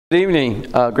Good evening,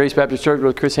 Grace Baptist Church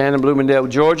with Chris Hannon, Bloomingdale,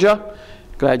 Georgia.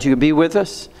 Glad you could be with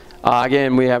us.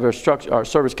 Again, we have our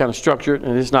service kind of structured,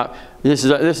 and it's not this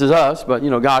is us, but you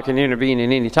know God can intervene at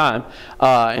any time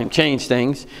and change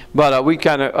things. But we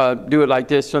kind of do it like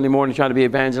this Sunday morning, trying to be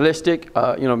evangelistic.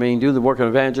 Do the work of an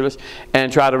evangelist and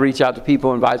try to reach out to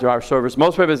people, invite to our service.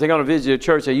 Most people, if they're going to visit a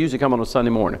church, they usually come on a Sunday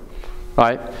morning.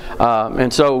 Right,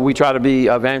 and so we try to be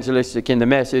evangelistic in the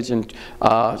message and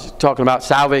talking about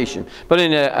salvation. But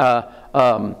in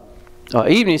the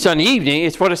Sunday evening,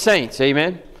 it's for the saints.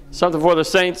 Amen. Something for the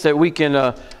saints that we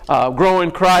can grow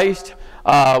in Christ.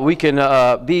 We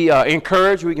can be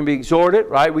encouraged. We can be exhorted.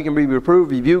 Right. We can be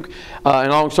reproved, rebuked,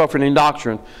 and long-suffering in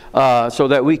doctrine, so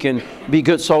that we can be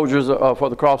good soldiers for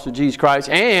the cross of Jesus Christ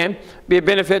and be a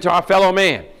benefit to our fellow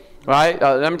man. Right.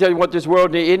 Let me tell you what this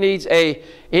world needs.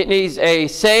 It needs a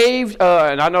saved,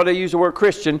 and I know they use the word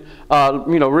Christian,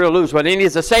 real loose, but it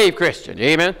needs a saved Christian.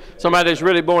 Amen. Somebody that's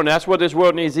really born. That's what this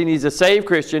world needs. It needs a saved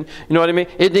Christian. You know what I mean?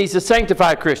 It needs a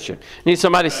sanctified Christian. It needs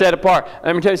somebody set apart.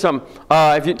 Let me tell you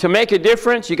something. To make a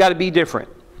difference, you got to be different.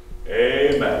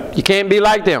 Amen. You can't be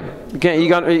like them. You can't.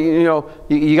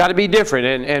 You got to be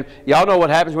different. And y'all know what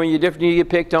happens when you're different. You get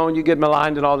picked on. You get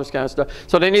maligned and all this kind of stuff.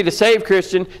 So they need a saved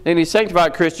Christian. They need a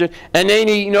sanctified Christian, and they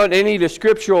need they need a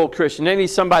scriptural Christian. They need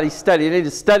somebody studied. They need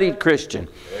a studied Christian.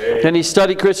 Amen. They need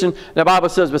studied Christian. The Bible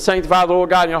says, "But sanctify the Lord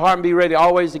God in your heart, and be ready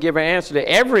always to give an answer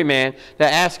to every man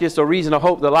that asketh the reason of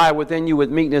hope that lie within you with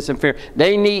meekness and fear."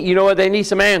 They need. They need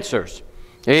some answers.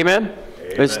 Amen.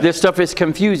 This stuff is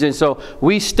confusing, so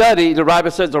we study. The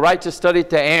Bible says the right to study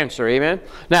to answer. Amen.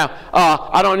 Now,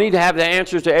 I don't need to have the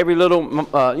answers to every little,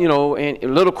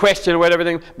 little question or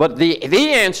whatever. But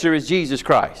the answer is Jesus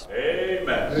Christ.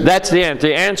 Amen. That's the answer.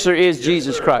 The answer is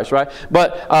Jesus Christ, right?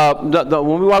 But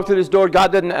when we walk through this door,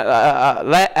 God doesn't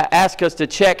ask us to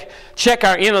check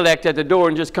our intellect at the door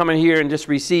and just come in here and just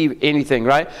receive anything,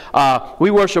 right? We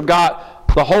worship God,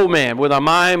 the whole man, with our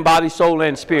mind, body, soul,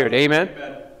 and spirit. Amen.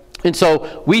 Amen. And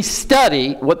so we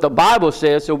study what the Bible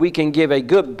says so we can give a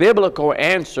good biblical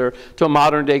answer to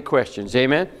modern day questions.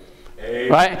 Amen?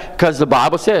 Amen. Right? Because the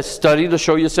Bible says, study to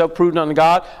show yourself prudent unto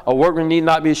God. A workman need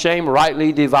not be ashamed,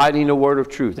 rightly dividing the word of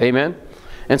truth. Amen?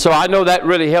 And so I know that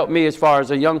really helped me as far as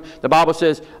the Bible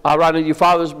says, I write unto you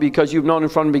fathers because you've known him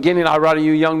from the beginning. I write unto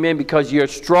you young men because you're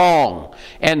strong.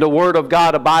 And the word of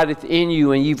God abideth in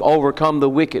you and you've overcome the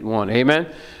wicked one. Amen?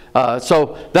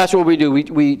 So that's what we do.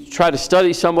 We try to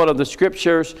study somewhat of the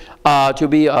scriptures to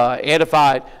be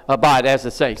edified by it as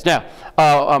the saints. Now,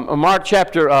 Mark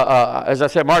chapter, as I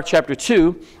said, Mark chapter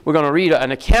 2, we're going to read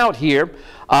an account here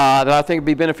that I think would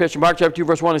be beneficial. Mark chapter 2,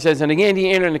 verse 1, it says, "And again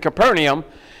he entered into Capernaum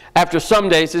after some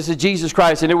days." This is Jesus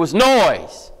Christ. "And it was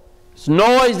noise." It's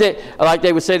noise that, like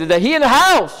they would say today, he in the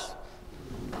house.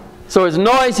 So it's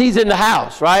noise, he's in the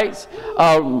house, right?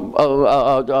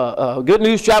 Good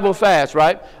news travels fast,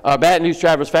 right? Bad news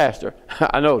travels faster,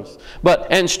 I noticed.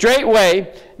 And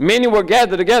straightway many were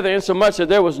gathered together, insomuch that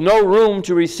there was no room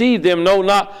to receive them, no,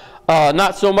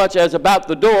 not so much as about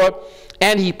the door.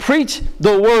 And he preached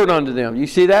the word unto them. You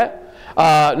see that?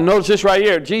 Notice this right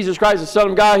here. Jesus Christ, the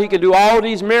Son of God, he could do all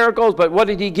these miracles, but what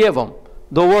did he give them?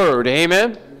 The word.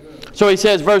 Amen? So he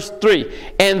says, verse 3,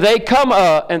 and they come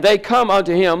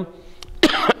unto him,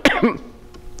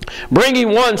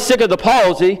 bringing one sick of the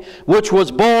palsy, which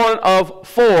was born of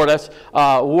 4. That's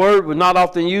a word not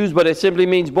often used, but it simply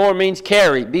means born means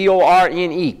carry.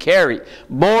 B-O-R-N-E, carry.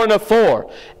 Born of 4.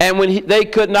 And when they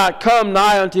could not come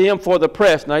nigh unto him for the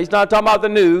press. Now, he's not talking about the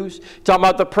news. He's talking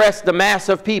about the press, the mass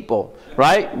of people.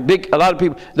 Right? A lot of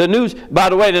people. The news, by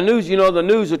the way, the news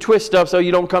will twist stuff so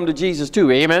you don't come to Jesus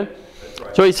too. Amen?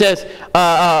 So he says,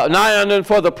 nigh unto him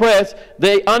for the press,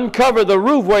 they uncovered the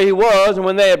roof where he was, and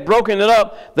when they had broken it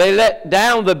up, they let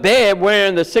down the bed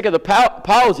wherein the sick of the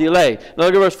palsy lay. Now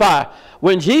look at verse 5.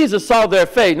 When Jesus saw their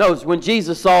faith, notice, when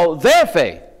Jesus saw their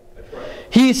faith,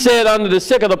 he said unto the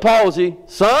sick of the palsy,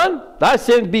 Son, thy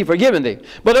sins be forgiven thee.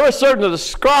 But there were certain of the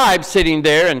scribes sitting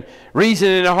there and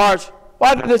reasoning in their hearts,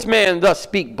 why does this man thus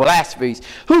speak blasphemies?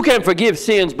 Who can forgive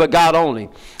sins but God only?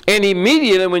 And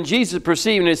immediately when Jesus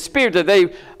perceived in his spirit that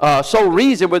they so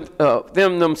reasoned with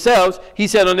them themselves, he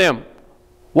said unto them,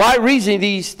 why reason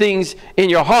these things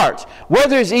in your hearts?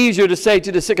 Whether it's easier to say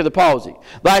to the sick of the palsy,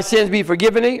 thy sins be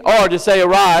forgiven thee, or to say,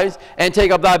 arise and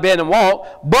take up thy bed and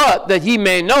walk, but that ye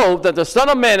may know that the Son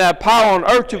of Man hath power on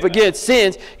earth to forgive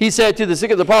sins, he said to the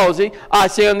sick of the palsy, I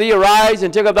say unto thee, arise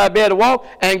and take up thy bed and walk,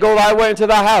 and go thy way into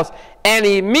thy house. And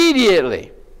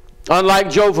immediately,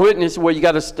 unlike Jehovah's Witness, where you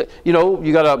got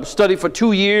to study for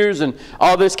 2 years and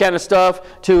all this kind of stuff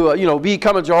to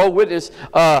become a Jehovah's Witness,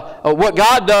 what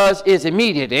God does is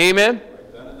immediate. Amen.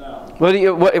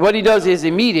 What he does is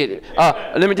immediate.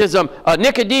 Let me tell you something.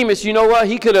 Nicodemus, you know what?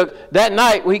 He could have, that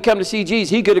night when he come to see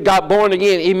Jesus, he could have got born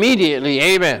again immediately.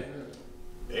 Amen.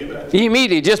 Amen.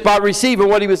 Immediately, just by receiving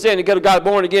what he was saying, he could have got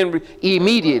born again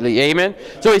immediately. Amen.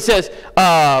 So he says,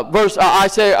 verse 11,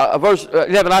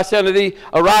 I say unto thee,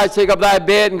 arise, take up thy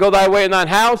bed, and go thy way in thine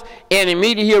house. And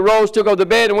immediately he arose, took up the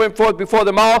bed, and went forth before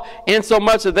them all,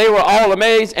 insomuch that they were all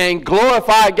amazed and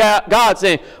glorified God,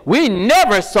 saying, we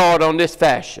never saw it on this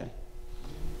fashion.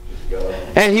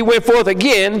 And he went forth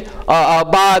again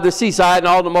by the seaside, and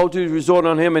all the multitudes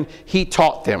resorted on him, and he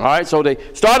taught them. All right, so they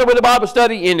started with a Bible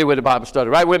study, ended with a Bible study,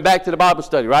 right? Went back to the Bible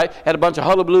study, right? Had a bunch of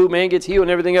hullabaloo, man gets healed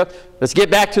and everything else. Let's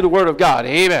get back to the Word of God.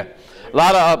 Amen. A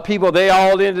lot of people, they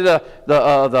all into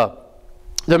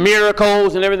the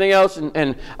miracles and everything else,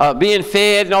 and being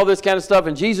fed and all this kind of stuff.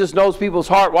 And Jesus knows people's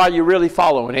heart while you're really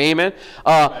following. Amen.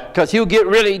 Because he'll get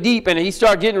really deep, and he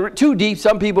start getting too deep.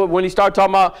 Some people, when he start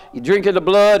talking about drinking the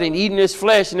blood and eating his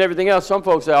flesh and everything else, some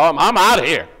folks say, oh, I'm out of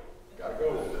here.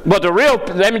 But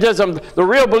let me tell you something, the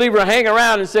real believer hang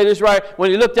around and say this right.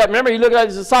 When he looked at, remember he looked at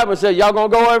his disciples and said, y'all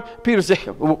going to go where? Peter said,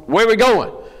 where we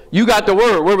going? You got the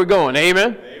word, where we going?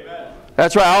 Amen.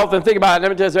 That's right. I often think about it.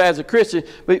 Let me tell you, as a Christian,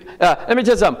 but, let me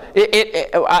tell you something.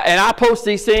 And I post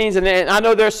these things, and I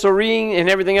know they're serene and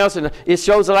everything else, and it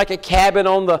shows like a cabin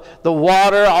on the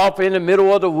water off in the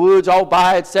middle of the woods all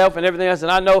by itself and everything else.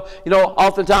 And I know,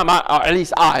 oftentimes, at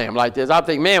least I am like this. I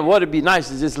think, man, what would be nice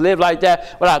to just live like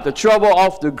that without the trouble,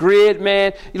 off the grid,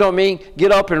 man. You know what I mean?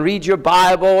 Get up and read your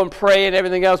Bible and pray and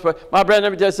everything else. But my brother,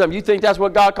 let me tell you something. You think that's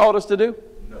what God called us to do?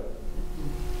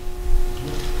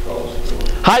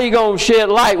 How you going to shed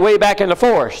light way back in the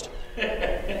forest?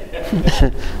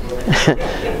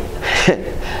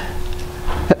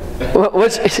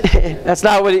 That's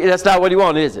not what he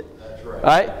wanted, is it? That's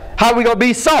right. How are we going to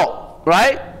be salt,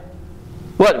 right?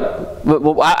 What,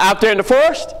 out there in the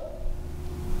forest?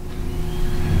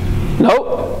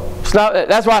 Nope. It's not,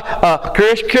 that's why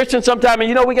Christians sometimes,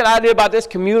 we get an idea about this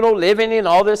communal living and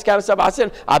all this kind of stuff.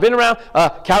 I've been around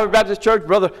Calvary Baptist Church.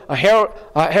 Brother Harold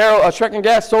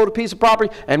Schreckengas sold a piece of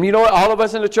property, and you know what? All of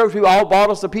us in the church, we all bought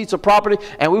us a piece of property,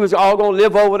 and we was all going to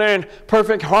live over there in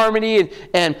perfect harmony,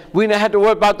 and we didn't have to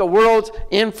worry about the world's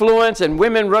influence and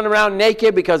women running around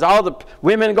naked because all the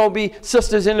women going to be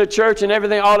sisters in the church and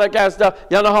everything, all that kind of stuff.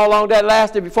 Y'all know how long that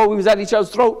lasted before we was at each other's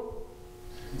throat?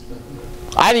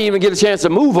 I didn't even get a chance to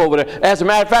move over there. As a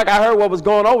matter of fact, I heard what was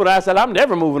going over there. I said, I'm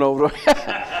never moving over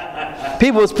there.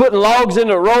 People was putting logs in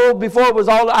the road before it was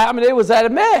all, it was at a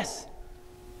mess.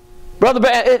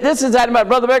 This is at my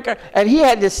Brother Becker, and he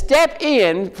had to step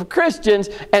in for Christians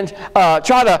and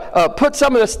try to put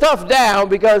some of the stuff down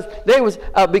because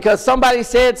because somebody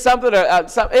said something or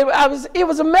it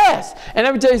was a mess. And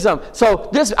let me tell you something. So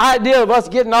this idea of us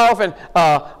getting off and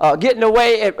getting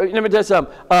away, let me tell you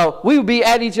something. We would be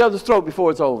at each other's throat before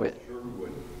it's over.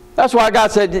 That's why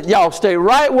God said, y'all stay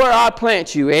right where I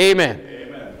plant you. Amen.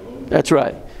 Amen. That's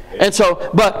right. And so,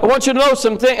 but I want you to know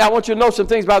some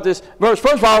things about this verse.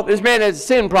 First of all, this man has a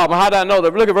sin problem. How do I know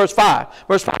that? Look at verse 5.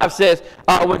 Verse 5 says,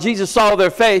 when Jesus saw their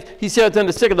faith, he said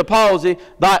unto the sick of the palsy,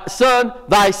 Son,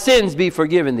 thy sins be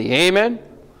forgiven thee. Amen.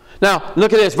 Now,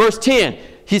 look at this. Verse 10.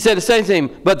 He said the same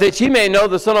thing. But that ye may know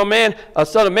the Son of Man,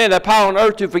 that power on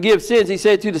earth to forgive sins, he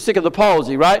said to the sick of the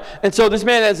palsy, right? And so this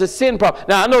man has a sin problem.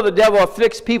 Now, I know the devil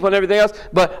afflicts people and everything else,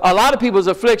 but a lot of people's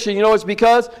affliction, it's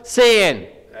because sin.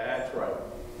 That's right.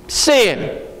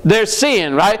 Sin. There's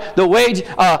sin, right? The way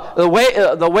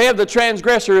of the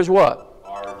transgressor is what?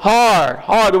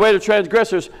 Hard. The way of the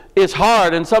transgressors is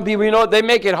hard. And some people, they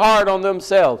make it hard on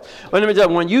themselves. But let me tell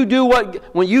you,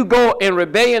 when you go in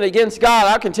rebellion against God,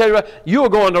 I can tell you, you're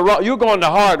going the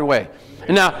hard way.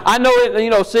 Now, I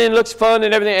know sin looks fun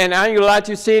and everything, and I ain't gonna lie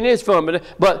to you, sin is fun.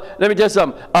 But let me tell you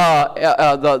something.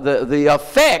 The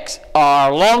effects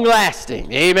are long lasting.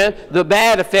 Amen. The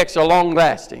bad effects are long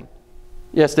lasting.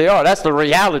 Yes, they are. That's the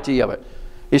reality of it.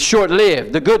 It's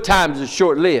short-lived. The good times is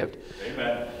short-lived.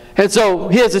 Amen. And so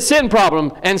here's a sin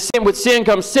problem. And with sin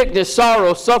comes sickness,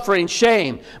 sorrow, suffering,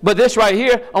 shame. But this right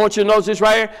here, I want you to notice this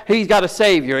right here. He's got a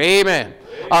Savior. Amen.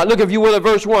 Look, if you will, at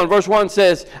verse 1. Verse 1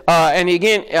 says, and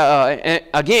again,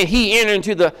 he entered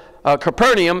into the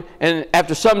Capernaum, and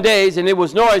after some days, and it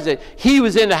was noised that he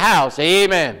was in the house.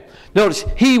 Amen. Notice,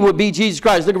 he would be Jesus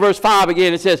Christ. Look at verse 5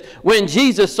 again. It says, when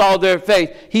Jesus saw their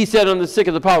faith, he said unto the sick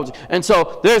of the palsy. And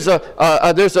so there's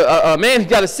a man who's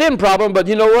got a sin problem, but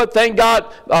you know what? Thank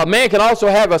God, man can also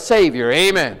have a Savior.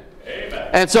 Amen. Amen.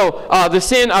 And so the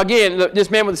sin, again,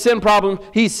 this man with the sin problem,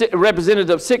 he's representative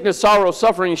of sickness, sorrow,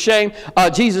 suffering, shame.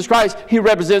 Jesus Christ, he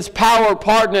represents power,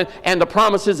 pardon, and the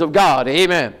promises of God.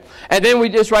 Amen. And then we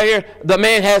just right here, the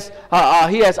man has,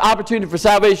 he has opportunity for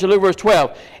salvation. Look at verse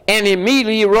 12. And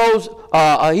immediately he arose,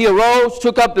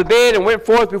 took up the bed, and went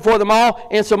forth before them all,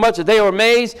 insomuch that they were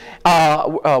amazed,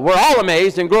 were all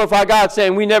amazed, and glorified God,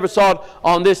 saying, we never saw it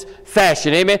on this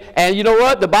fashion. Amen. And you know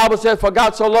what? The Bible says, for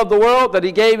God so loved the world that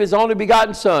he gave his only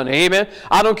begotten Son. Amen.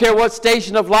 I don't care what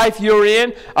station of life you're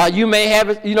in. You may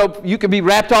have, you could be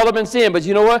wrapped all up in sin, but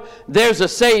you know what? There's a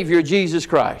Savior, Jesus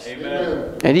Christ.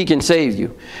 Amen. And he can save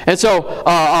you. And so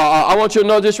I want you to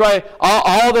know this right.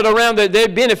 All that around there, they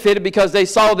benefited because they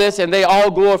saw this and they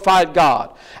all glorified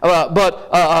God. But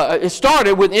it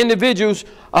started with individuals.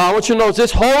 I want you to know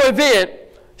this whole event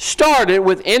started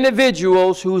with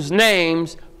individuals whose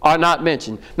names are not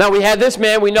mentioned. Now we have this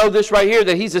man, we know this right here,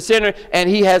 that he's a sinner and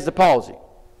he has the palsy.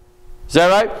 Is that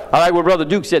right? I like what Brother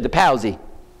Duke said, the palsy.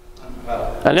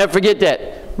 I'll never forget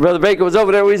that. Brother Baker was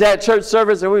over there, we was at church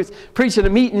service and we was preaching a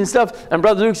meeting and stuff, and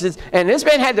Brother Duke says, and this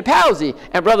man had the palsy,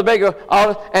 and Brother Baker,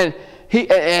 and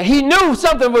he knew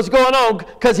something was going on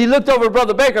because he looked over at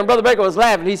Brother Baker, and Brother Baker was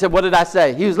laughing. He said, what did I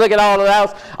say? He was looking at all of the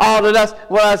house, all of us,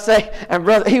 what did I say? And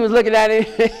brother, he was looking at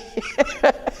him,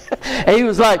 and he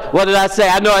was like, what did I say?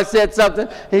 I know I said something.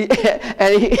 Of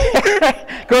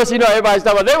course, everybody's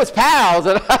talking about, there was pals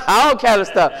and all kind of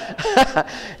stuff.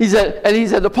 he said,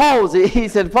 the palsy. He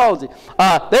said, the palsy.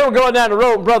 They were going down the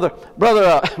road, and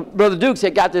Brother Dukes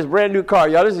had got this brand new car,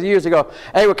 y'all. This is years ago.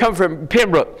 And they were coming from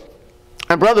Pembroke.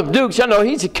 And Brother Dukes,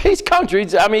 he's country.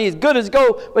 I mean, he's good as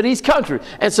gold, but he's country.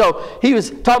 And so he was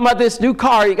talking about this new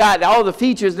car he got, all the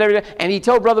features and everything. And he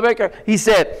told Brother Baker, he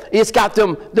said, it's got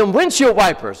them windshield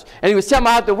wipers. And he was telling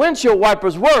me how the windshield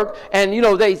wipers work. And,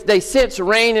 they sense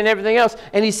rain and everything else.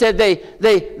 And he said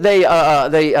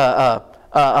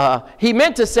he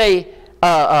meant to say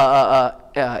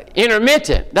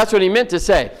intermittent. That's what he meant to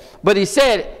say. But he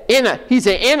said,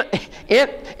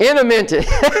 intermittent.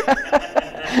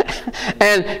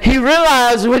 And he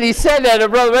realized when he said that,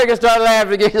 and Brother Baker started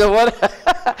laughing again. He said,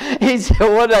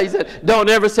 what? He said, don't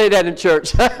ever say that in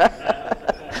church.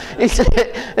 He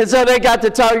said, and so they got to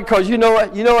talking because you know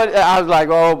what? I was like,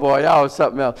 oh boy, that was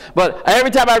something else. But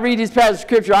every time I read these passages of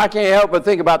Scripture, I can't help but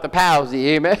think about the palsy.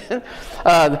 Amen.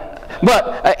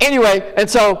 Anyway, and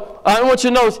so I want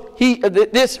you to know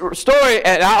this story,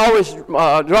 and I always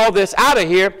draw this out of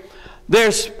here.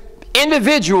 There's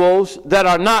individuals that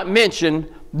are not mentioned,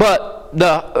 but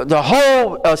the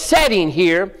whole setting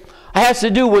here has to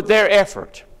do with their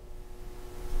effort.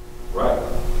 Right.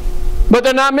 But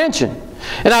they're not mentioned.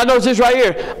 And I notice this right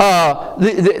here.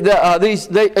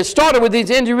 It started with these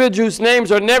individuals'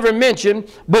 names are never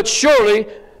mentioned, but surely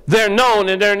they're known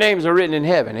and their names are written in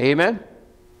heaven. Amen?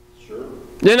 Sure.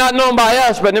 They're not known by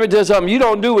us, but let me tell you something. You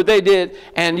don't do what they did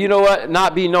and you know what?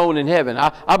 Not be known in heaven.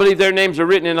 I believe their names are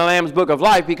written in the Lamb's Book of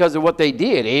Life because of what they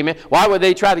did. Amen? Why would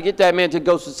they try to get that man to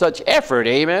go to such effort?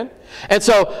 Amen? And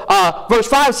so verse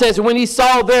 5 says, when he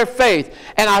saw their faith,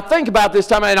 and I think about this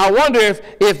time, and I wonder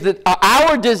if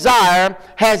our desire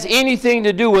has anything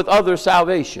to do with other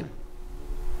salvation.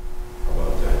 How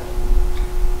about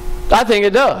that? I think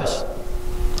it does.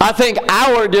 I think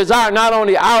our desire, not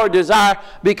only our desire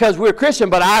because we're Christian,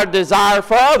 but our desire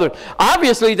for others.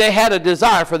 Obviously, they had a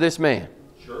desire for this man.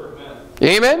 Sure,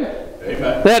 amen.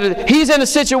 Amen? That he's in a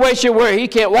situation where he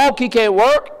can't walk, he can't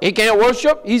work, he can't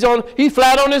worship, he's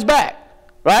flat on his back,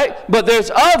 right? But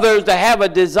there's others that have a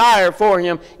desire for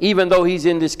him even though he's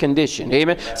in this condition.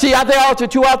 Amen. See, I think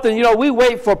too often, we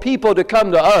wait for people to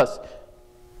come to us.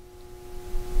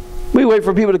 We wait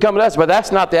for people to come to us, but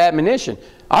that's not the admonition.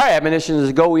 Our admonition is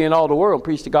to go in all the world and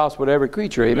preach the gospel to every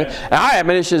creature. Amen. And our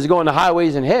admonition is to go into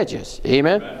highways and hedges.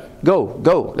 Amen.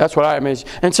 Go. That's what our admonition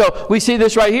is. And so we see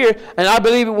this right here. And I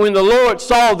believe when the Lord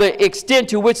saw the extent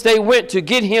to which they went to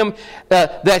get him,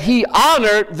 that he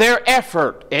honored their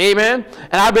effort. Amen.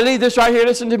 And I believe this right here.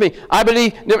 Listen to me. I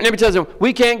believe, let me tell you,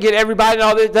 we can't get everybody and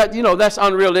all this. That's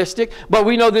unrealistic. But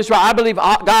we know this right. I believe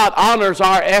God honors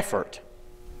our effort.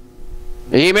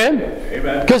 Amen?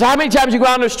 Amen. Because how many times you go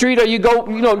out on the street or you go,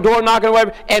 door knocking or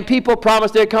whatever, and people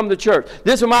promise they'll come to church.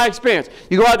 This is my experience.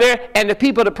 You go out there and the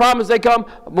people that promise they come,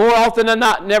 more often than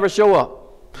not, never show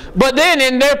up. But then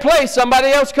in their place, somebody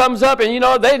else comes up and,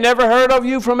 they never heard of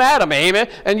you from Adam. Amen?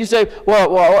 And you say,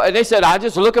 well, and they said, I'm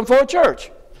just looking for a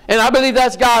church. And I believe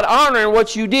that's God honoring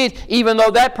what you did, even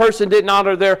though that person didn't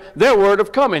honor their word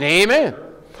of coming. Amen.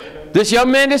 This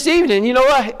young man this evening,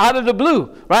 out of the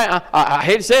blue, right? I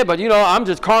hate to say it, but I'm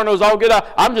just carnal as all get out.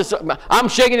 I'm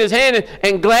shaking his hand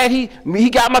and glad he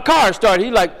got my car started.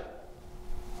 He's like,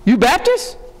 You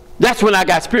Baptist? That's when I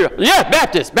got spiritual. Yeah,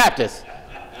 Baptist.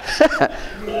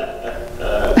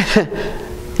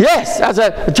 Yes, I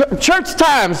said, church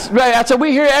times, right? I said,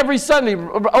 we here every Sunday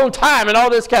on time and all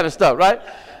this kind of stuff, right?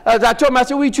 As I told him, I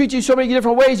said, we treat you so many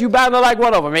different ways, you bound to like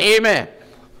one of them. Amen.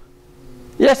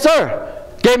 Yes, sir.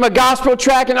 Gave him a gospel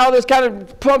track and all this kind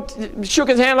of shook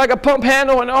his hand like a pump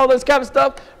handle and all this kind of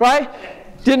stuff, right?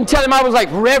 Didn't tell him I was like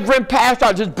Reverend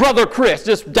Pastor, just Brother Chris,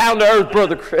 just down to earth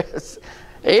Brother Chris.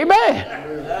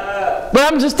 Amen.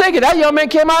 But I'm just thinking, that young man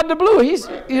came out of the blue. He's,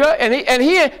 you know,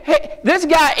 this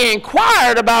guy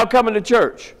inquired about coming to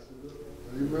church.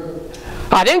 Amen.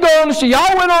 I didn't go on the street. Y'all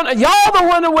the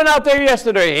one that went out there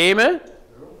yesterday. Amen.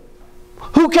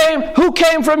 Who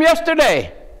came from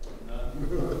yesterday?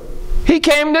 He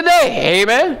came today.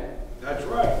 Amen. That's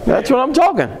right. That's what I'm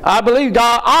talking. I believe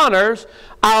God honors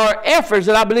our efforts,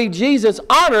 and I believe Jesus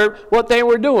honored what they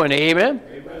were doing. Amen.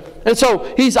 And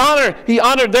so he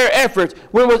honored their efforts.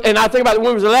 And I think about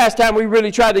when was the last time we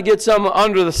really tried to get some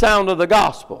under the sound of the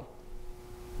gospel?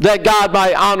 That God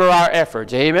might honor our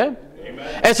efforts. Amen?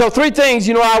 Amen. And so three things,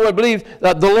 you know, I would believe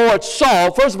that the Lord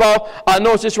saw. First of all,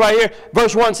 notice this right here.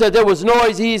 Verse 1 says there was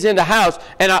noise, he's in the house.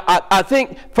 And I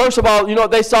think, first of all, you know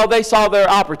what they saw? They saw their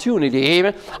opportunity.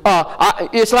 Amen?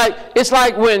 It's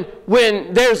like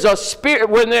when there's a spirit,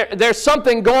 when there's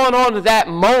something going on at that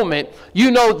moment, you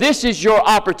know this is your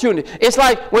opportunity. It's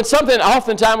like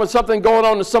oftentimes when something going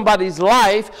on in somebody's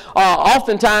life,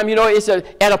 oftentimes, you know, it's at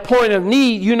a point of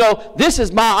need, you know, this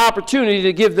is my opportunity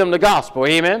to give them the gospel.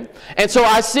 Amen? And so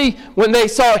I see when they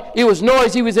saw it was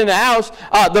noise, he was in the house.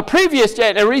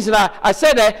 The reason I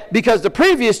said that, because the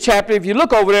previous chapter, if you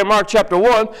look over there, Mark chapter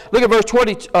 1, look at verse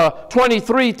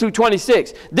 23 through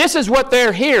 26. This is what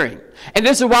they're hearing. And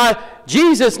this is why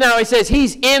Jesus now, he says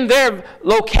he's in their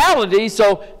locality,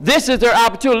 so this is their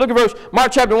opportunity. Look at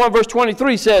Mark chapter 1, verse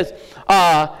 23 says,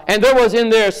 and there was in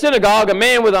their synagogue a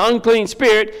man with an unclean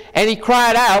spirit, and he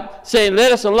cried out, saying,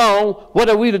 let us alone. What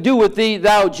are we to do with thee,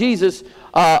 thou Jesus,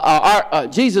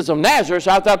 Jesus of Nazareth?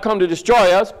 Art thou come to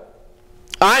destroy us?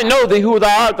 I know thee who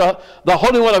thou art, the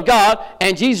Holy One of God.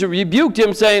 And Jesus rebuked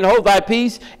him, saying, hold thy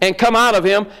peace, and come out of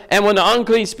him. And when the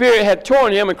unclean spirit had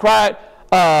torn him and cried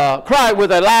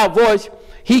with a loud voice,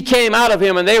 he came out of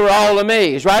him, and they were all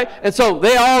amazed, right? And so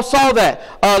they all saw that.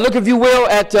 Look, if you will,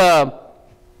 at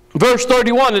verse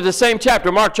 31 of the same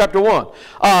chapter, Mark chapter 1.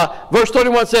 Verse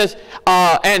 31 says,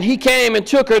 and he came and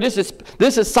took her. This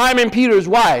is Simon Peter's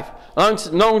wife.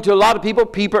 Unknown to a lot of people,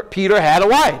 Peter had a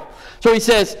wife. So he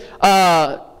says,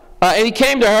 and he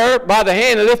came to her by the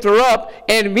hand and lifted her up,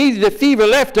 and immediately the fever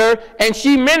left her, and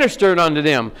she ministered unto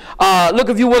them. Look,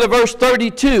 if you will, at verse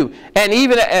 32. And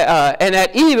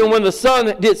at even when the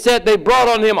sun did set, they brought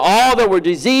on him all that were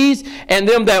diseased, and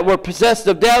them that were possessed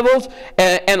of devils,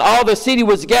 and all the city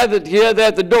was gathered together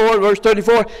at the door. Verse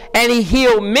 34. And he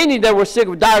healed many that were sick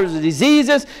with divers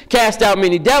diseases, cast out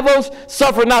many devils,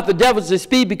 suffered not the devils to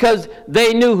speak, because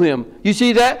they knew him. You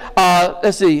see that?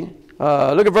 Let's see.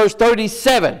 Look at verse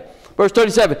 37. Verse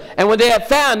 37. And when they had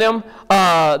found him,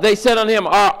 they said unto him,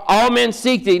 all men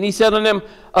seek thee. And he said unto them,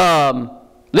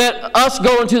 let us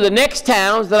go into the next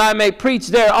towns, that I may preach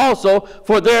there also,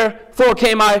 for therefore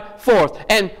came I forth.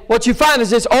 And what you find is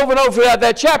this, over and over throughout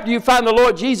that chapter, you find the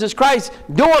Lord Jesus Christ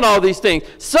doing all these things.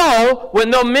 So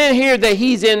when the men hear that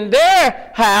he's in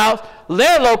their house,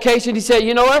 their location, he said,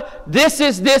 you know what? This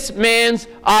is this man's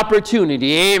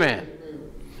opportunity. Amen.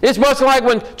 It's much like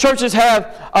when churches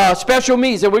have special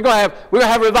meetings, and we're gonna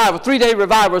have revival, 3-day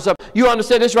revival or something. You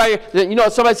understand this right here? You know,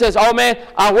 somebody says, "Oh man,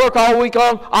 I work all week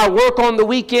long. I work on the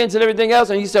weekends and everything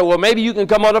else," and you say, "Well, maybe you can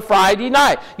come on a Friday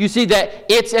night." You see that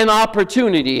it's an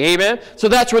opportunity, amen. So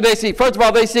that's what they see. First of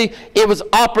all, they see it was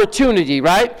opportunity,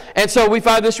 right? And so we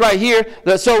find this right here.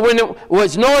 So when it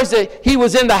was noise that he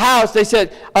was in the house, they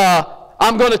said,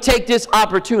 I'm going to take this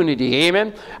opportunity.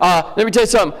 Amen. Let me tell you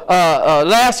something.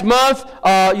 Last month,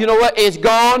 you know what? It's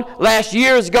gone. Last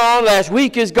year is gone. Last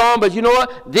week is gone. But you know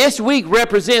what? This week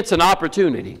represents an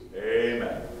opportunity.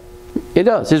 Amen. It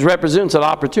does. It represents an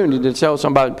opportunity to tell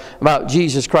somebody about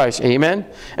Jesus Christ. Amen.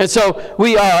 And so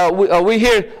we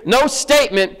hear no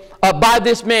statement by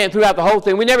this man throughout the whole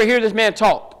thing. We never hear this man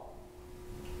talk.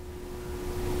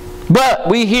 But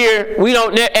we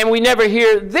never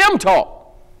hear them talk.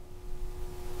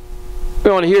 We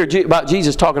want to hear about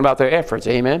Jesus talking about their efforts.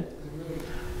 Amen.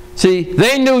 See,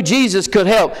 they knew Jesus could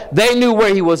help. They knew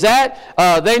where he was at.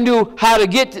 They knew how to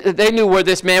get. They knew where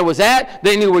this man was at.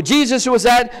 They knew where Jesus was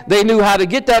at. They knew how to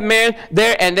get that man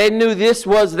there, and they knew this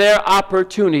was their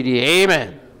opportunity.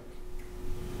 Amen.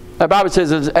 The Bible says,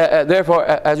 therefore,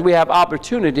 as we have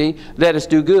opportunity, let us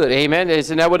do good. Amen.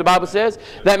 Isn't that what the Bible says?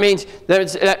 That means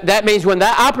when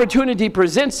that opportunity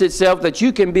presents itself that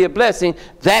you can be a blessing,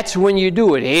 that's when you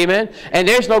do it. Amen. And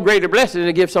there's no greater blessing than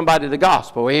to give somebody the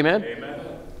gospel. Amen. Amen.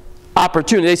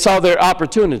 Opportunity. They saw their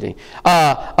opportunity.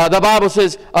 The Bible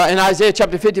says in Isaiah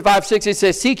chapter 55:6, it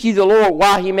says, seek ye the Lord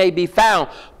while he may be found.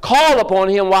 Call upon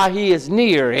him while he is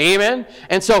near. Amen.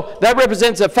 And so that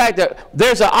represents the fact that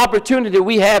there's an opportunity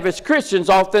we have as Christians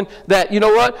often that, you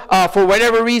know what, for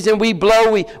whatever reason we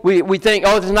blow, we think,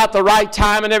 oh, it's not the right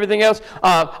time and everything else.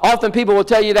 Often people will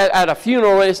tell you that at a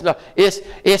funeral, it's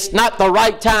not the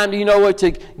right time, you know what, to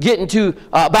get into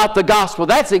about the gospel.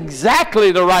 That's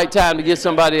exactly the right time to get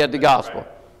somebody at the gospel.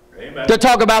 Amen. To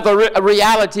talk about the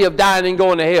reality of dying and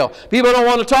going to hell. People don't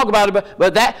want to talk about it,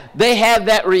 but that they have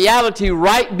that reality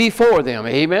right before them.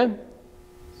 Amen?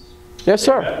 Yes,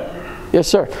 sir. Amen. Yes,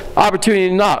 sir. Opportunity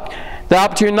to knock. The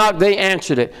opportunity to knock, they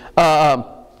answered it.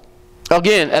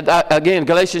 Again,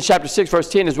 Galatians chapter 6, verse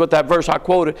 10 is what that verse I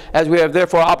quoted. As we have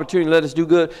therefore opportunity, let us do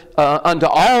good unto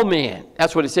all men.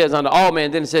 That's what it says, unto all men.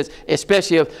 Then it says,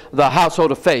 especially of the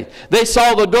household of faith. They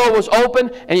saw the door was open,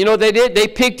 and you know what they did? They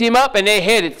picked him up, and they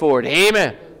headed for it.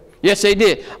 Amen. Yes, they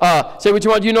did. Say what you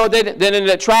want. You know, they didn't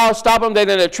let trials stop them. They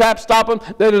didn't let traps stop them.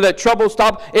 They didn't let trouble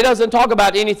stop them. It doesn't talk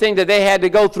about anything that they had to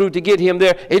go through to get him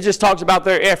there. It just talks about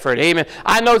their effort. Amen.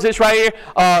 I know this right here.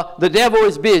 The devil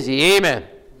is busy. Amen.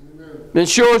 And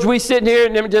sure as we sitting here,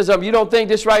 and you don't think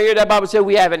this right here, that Bible said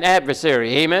we have an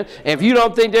adversary. Amen. And if you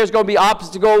don't think there's going to be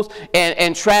obstacles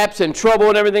and traps and trouble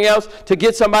and everything else to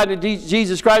get somebody to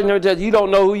Jesus Christ, you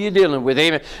don't know who you're dealing with.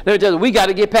 Amen. We got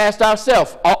to get past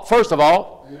ourselves, first of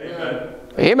all. Amen.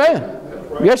 Amen.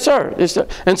 Right. Yes, sir.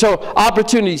 And so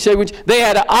opportunity. They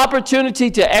had an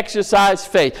opportunity to exercise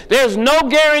faith. There's no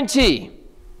guarantee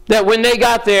that when they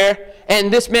got there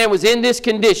and this man was in this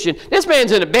condition, this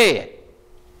man's in a bed.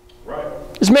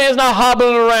 Right. This man's not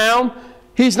hobbling around.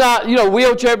 He's not,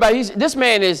 wheelchair bound. This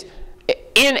man is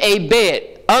in a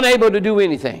bed, unable to do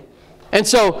anything. And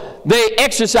so they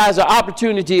exercise the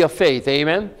opportunity of faith.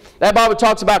 Amen. That Bible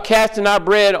talks about casting our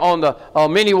bread on the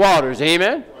many waters.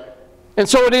 Amen. Right. And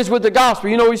so it is with the gospel.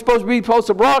 You know, we're supposed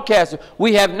to broadcast it.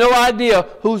 We have no idea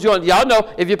who's going to. Y'all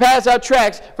know, if you pass our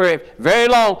tracks for very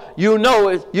long, you know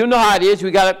how it is.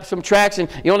 We got some tracks, and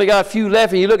you only got a few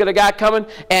left, and you look at a guy coming,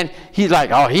 and he's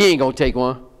like, oh, he ain't going to take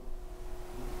one.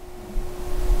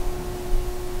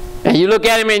 And you look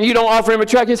at him, and you don't offer him a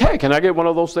track. He says, hey, can I get one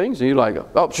of those things? And you're like,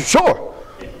 oh, sure.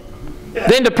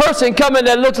 Then the person coming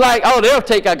that looks like, oh, they'll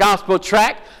take a gospel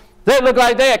tract. They look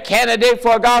like they're a candidate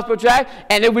for a gospel tract,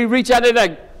 and then we reach out and they're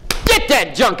like, get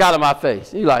that junk out of my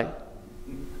face. You're like,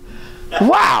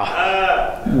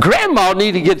 wow, grandma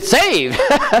need to get saved.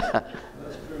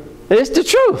 It's the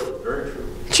truth. Very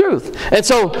true. Truth. And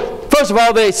so, first of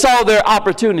all, they saw their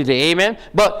opportunity. Amen.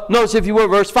 But notice, if you will,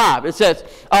 verse 5. It says,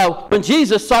 when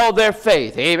Jesus saw their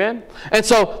faith. Amen. And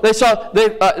so they saw,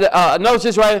 notice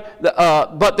this right,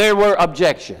 but there were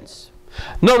objections.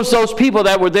 Notice those people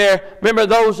that were there. Remember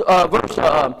those,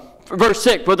 verse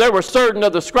 6. But there were certain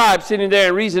of the scribes sitting there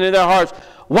and reasoning in their hearts,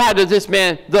 why does this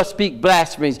man thus speak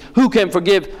blasphemies? Who can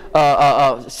forgive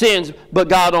sins but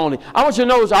God only? I want you to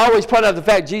notice, I always point out the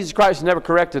fact Jesus Christ never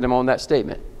corrected him on that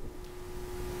statement.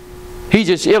 He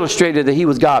just illustrated that he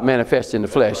was God manifest in the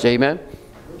flesh. Amen.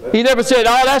 He never said,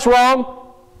 oh, that's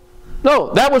wrong.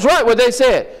 No, that was right what they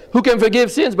said. Who can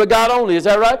forgive sins but God only? Is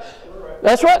that right?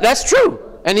 That's right. That's true.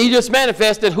 And he just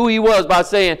manifested who he was by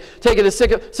saying, taking the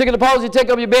sick of the palsy,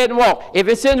 take up your bed and walk. If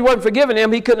his sins wasn't forgiven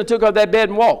him, he couldn't have took up that bed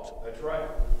and walked. That's right.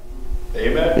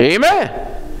 Amen.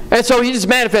 Amen. And so he just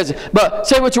manifested. But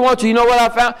say what you want to. You know what I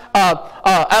found?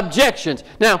 Objections.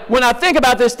 Now, when I think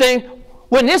about this thing,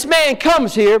 when this man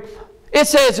comes here, it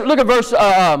says, look at verse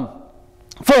 4.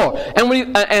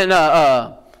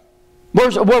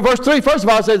 Verse 3, first of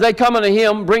all, it says, they come unto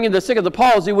him, bringing the sick of the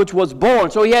palsy, which was born.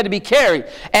 So he had to be carried.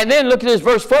 And then look at this,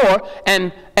 verse 4.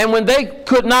 And when they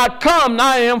could not come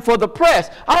nigh him for the press.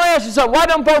 I want to ask you something. Why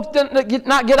don't folks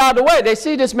not get out of the way? They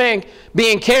see this man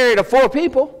being carried of 4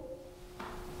 people.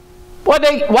 Why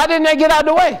didn't they get out of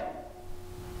the way?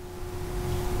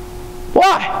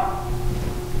 Why?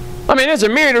 I mean, there's a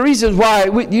myriad of reasons why,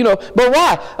 but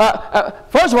why?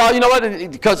 First of all, you know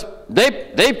what? Because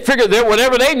they figured that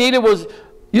whatever they needed was,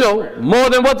 more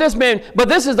than what this man. But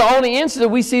this is the only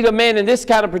incident we see the man in this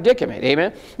kind of predicament.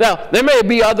 Amen. Now, there may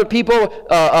be other people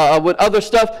with other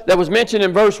stuff that was mentioned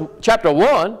in chapter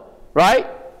 1, right?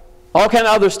 All kind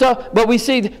of other stuff. But we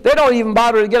see they don't even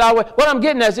bother to get out of the way. What I'm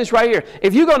getting at is this right here.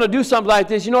 If you're going to do something like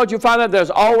this, you know what you find out?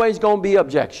 There's always going to be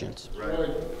objections. Right.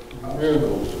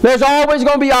 There's always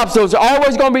going to be obstacles. There's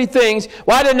always going to be things.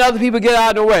 Why didn't other people get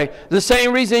out of the way? The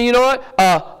same reason, you know what?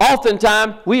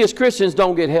 Oftentimes, we as Christians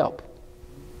don't get help.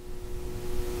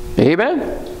 Amen?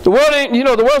 The world ain't, you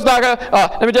know, the world's not going to,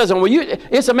 let me tell you something. Well,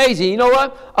 it's amazing. You know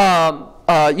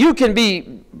what? You can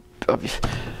be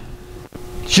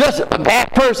just a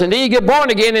bad person. Then you get born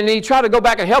again, and then you try to go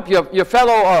back and help your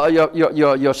fellow,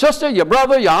 your sister, your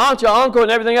brother, your aunt, your uncle,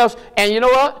 and everything else. And you know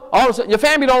what? All of a sudden, your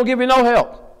family don't give you no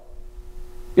help.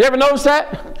 You ever notice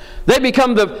that? They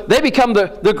become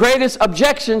the greatest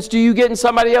objections to you getting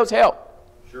somebody else help.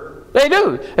 Sure. They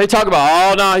do. They talk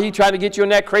about, oh no, he trying to get you in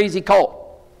that crazy cult.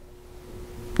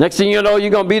 Next thing you know,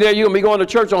 you're going to be there. You're going to be going to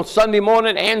church on Sunday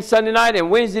morning and Sunday night and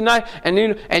Wednesday night, and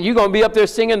you're going to be up there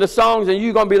singing the songs, and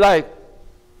you're going to be like,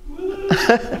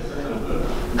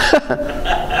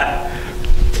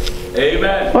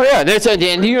 amen. oh yeah,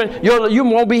 and you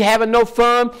won't be having no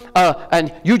fun,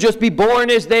 and you just be boring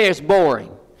as it's boring.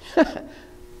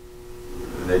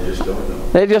 They just don't know.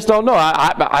 They just don't know.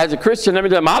 I, as a Christian, let me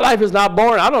tell you, my life is not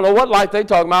boring. I don't know what life they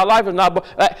talk about. My life is not boring.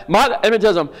 Let me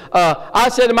tell you, I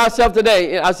said to myself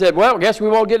today, I said, well, I guess we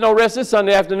won't get no rest this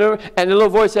Sunday afternoon. And the little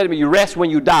voice said to me, you rest when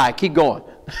you die. Keep going.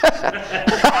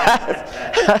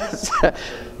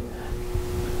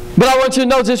 But I want you to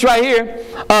notice this right here.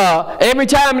 Every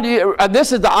time,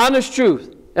 this is the honest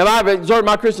truth. And I've observed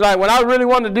my Christian life. When I really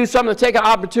want to do something to take an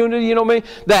opportunity, you know what I mean?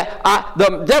 That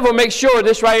the devil makes sure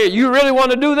this right here. You really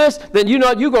want to do this? Then you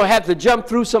know you're going to have to jump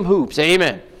through some hoops.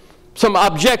 Amen. Some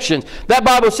objections. That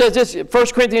Bible says this, 1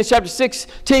 Corinthians chapter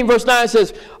 16, verse 9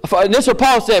 says, and this is what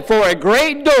Paul said, for a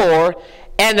great door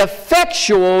and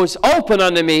effectual is open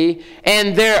unto me,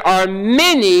 and there are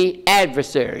many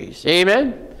adversaries.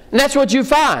 Amen. And that's what you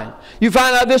find. You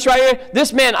find out this right here.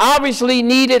 This man obviously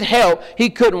needed help. He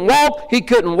couldn't walk. He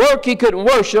couldn't work. He couldn't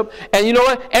worship. And you know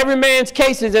what? Every man's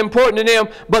case is important to them,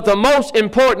 but the most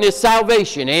important is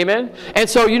salvation. Amen? And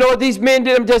so you know what these men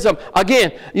did?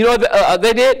 Again, you know what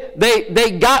they did?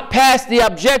 They got past the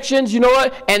objections, you know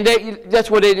what? And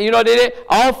that's what they did. You know what they did?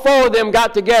 All four of them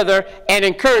got together and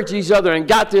encouraged each other and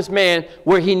got this man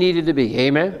where he needed to be.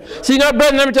 Amen? See, you know,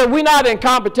 brethren, let me tell you, we're not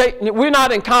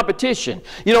in competition.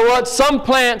 You know what? Some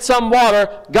plant, some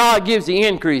water, God gives the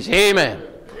increase. Amen.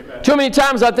 Amen. Too many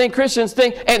times I think Christians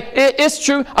think, and it's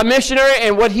true, a missionary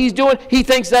and what he's doing, he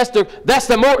thinks that's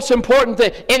the most important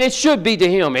thing, and it should be to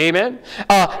him. Amen.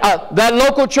 That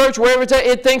local church, wherever it's at,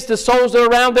 it thinks the souls that are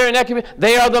around there in that community,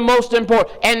 they are the most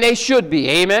important, and they should be.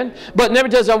 Amen. But never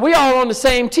does. We all on the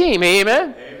same team.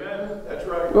 Amen.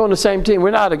 We're on the same team.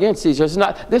 We're not against each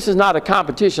other. This is not a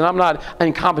competition. I'm not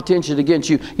in competition against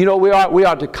you. You know, we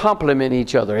are to complement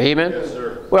each other. Amen? Yes,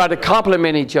 sir. We are to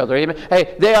complement each other. Amen?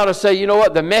 Hey, they ought to say, you know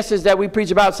what? The message that we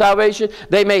preach about salvation,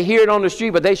 they may hear it on the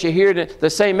street, but they should hear the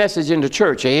same message in the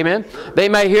church. Amen? They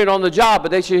may hear it on the job,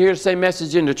 but they should hear the same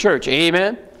message in the church.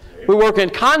 Amen? We work in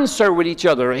concert with each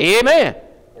other. Amen?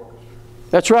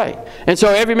 That's right. And so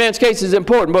every man's case is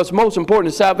important, but what's most important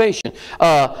is salvation.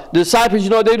 The disciples, you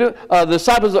know what they do? The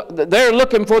disciples, they're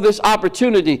looking for this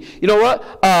opportunity. You know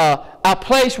what? A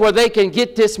place where they can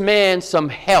get this man some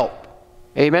help.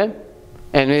 Amen?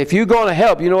 And if you're going to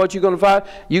help, you know what you're going to find?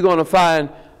 You're going to find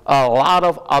a lot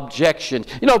of objections.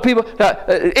 You know, people,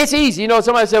 it's easy. You know,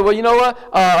 somebody said, well, you know what?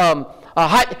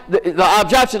 The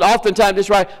objection oftentimes is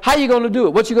right. How you going to do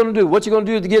it? What you going to do? What you going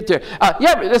to do to get there?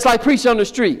 Yeah, it's like preaching on the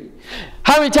street.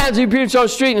 How many times do you preach on the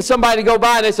street and somebody go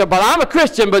by and they say, but I'm a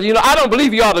Christian, but you know, I don't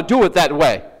believe you ought to do it that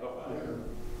way.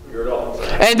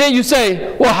 And then you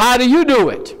say, well, how do you do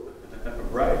it?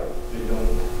 Right.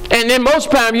 And then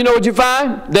most times, you know what you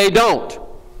find? They don't.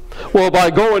 Well,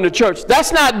 by going to church.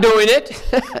 That's not doing it.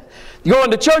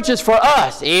 Going to church is for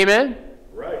us. Amen?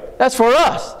 Right. That's for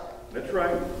us. That's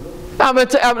right.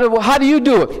 Well, how do you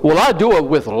do it? Well, I do it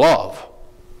with love.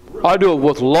 I do it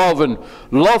with love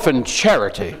and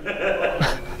charity.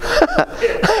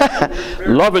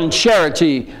 Love and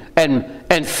charity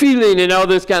and feeling and all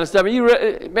this kind of stuff. And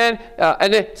you, man,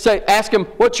 and then ask him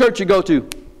what church you go to.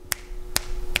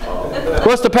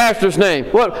 What's the pastor's name?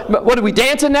 What are we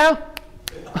dancing now?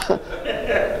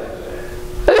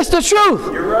 It's the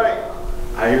truth. You're right.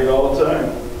 I hear it all the time.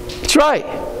 That's right.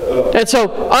 And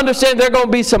so understand there are going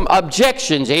to be some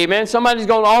objections. Amen. Somebody's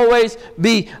going to always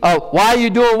be, why are you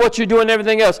doing what you're doing and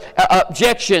everything else?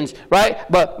 Objections, right?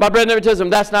 But my brother never tells them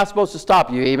that's not supposed to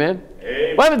stop you. Amen.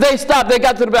 Amen. When they stop, they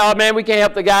got to the, oh man, we can't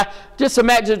help the guy. Just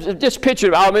imagine, just picture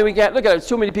it. Oh man, we can't. Look at it.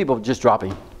 Too many people. Just drop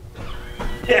him.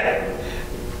 Yeah.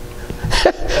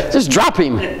 Just drop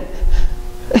him.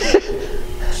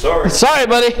 Sorry. Sorry,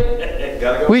 buddy.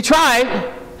 Gotta go. We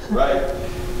tried. Right.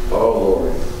 Oh,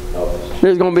 Lord. Help us.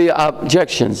 There's going to be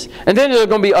objections. And then there's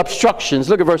going to be obstructions.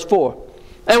 Look at verse 4.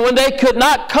 And when they could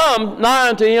not come nigh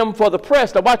unto him for the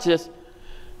press, now watch this,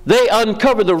 they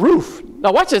uncovered the roof.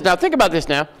 Now watch this now. Think about this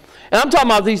now. And I'm talking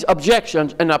about these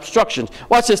objections and obstructions.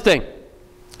 Watch this thing.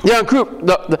 Now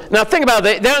think about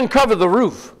it. They uncovered the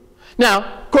roof. Now,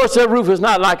 of course, their roof is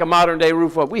not like a modern day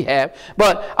roof what we have,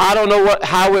 but I don't know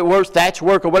how it works, thatch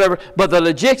work or whatever, but the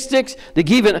logistics,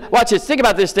 watch this, think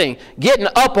about this thing, getting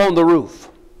up on the roof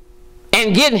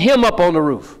and getting him up on the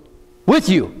roof, with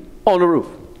you on the roof,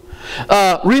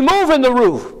 removing the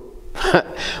roof,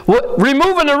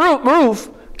 roof,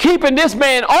 keeping this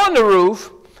man on the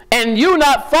roof and you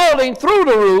not falling through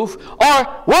the roof,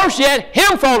 or worse yet,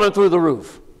 him falling through the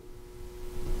roof.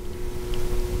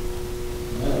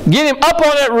 Get him up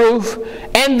on that roof,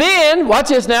 and then, watch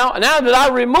this now, now that I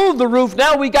removed the roof,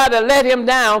 now we got to let him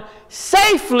down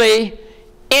safely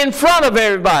in front of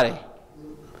everybody.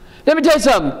 Let me tell you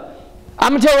something. I'm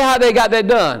going to tell you how they got that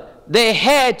done. They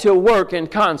had to work in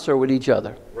concert with each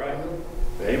other. Right.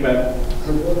 Amen.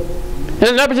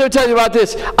 And let me tell you about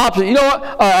this obstacle. You know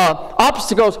what?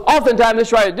 Obstacles, oftentimes,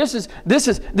 this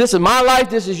is my life,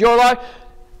 this is your life.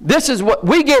 This is what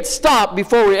we get stopped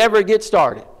before we ever get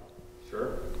started.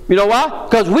 Sure. You know why?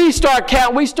 Because we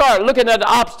start looking at the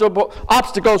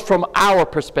obstacles from our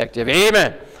perspective.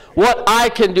 Amen. What I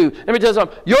can do. Let me tell you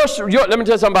something. Let me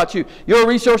tell you something about you. Your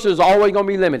resources are always going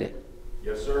to be limited.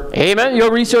 Yes, sir. Amen.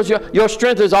 Your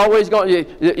strength is always going.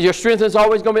 Your strength is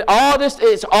always going to be. All this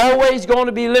is always going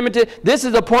to be limited. This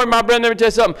is the point, my brother. Let me tell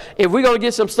you something. If we're going to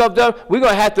get some stuff done, we're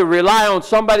going to have to rely on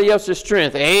somebody else's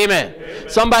strength. Amen. Amen.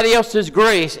 Somebody else's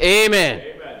grace. Amen. Amen.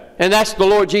 And that's the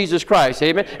Lord Jesus Christ.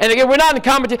 Amen. And again, we're not in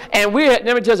competition. And let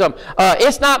me tell you something.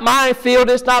 It's not my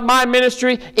field. It's not my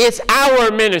ministry. It's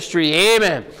our ministry.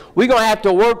 Amen. We're going to have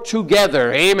to work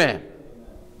together. Amen.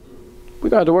 We're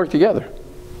going to have to work together.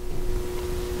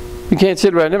 You can't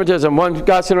sit around. Let me tell you something. One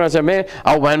guy sitting around and say,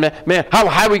 man, how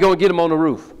are we going to get him on the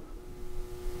roof?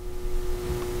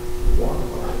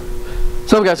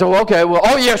 Some guy said, well, okay, well,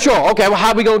 oh yeah, sure. Okay, well, how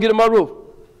are we going to get him on the roof?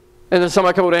 And then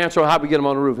somebody come with an answer on how we get him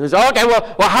on the roof. And they say, okay,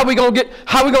 well, how are we going to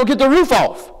get the roof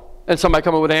off? And somebody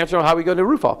come up with an answer on how we get the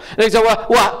roof off. And they say, well,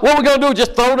 what are we going to do?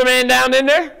 Just throw the man down in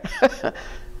there?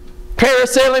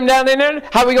 Parasail him down in there?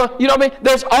 How are we going? You know what I mean?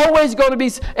 There's always going to be,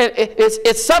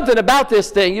 it's something about this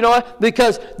thing, you know what?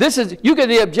 Because you get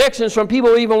the objections from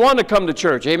people who even want to come to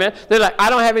church, amen? They're like,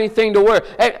 I don't have anything to wear.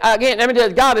 Again, let me tell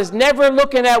you, God is never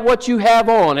looking at what you have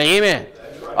on, amen?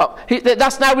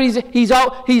 That's not what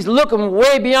he's looking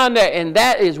way beyond that, and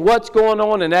that is what's going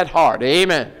on in that heart,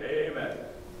 amen? Amen.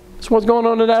 That's what's going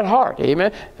on in that heart,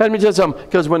 amen? Let me tell you something,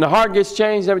 because when the heart gets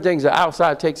changed, everything's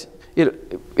outside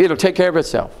it'll take care of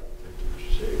itself.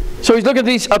 So he's looking at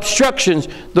these obstructions,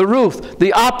 the roof,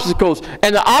 the obstacles,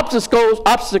 and the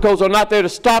obstacles are not there to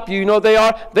stop you. You know they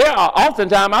are. They are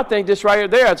oftentimes, I think this right here,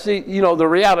 there, see, you know, the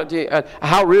reality,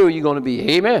 how real you're going to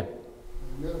be. Amen.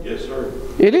 Yes, sir.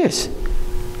 It is.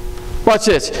 Watch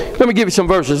this. Let me give you some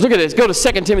verses. Look at this. Go to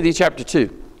 2 Timothy chapter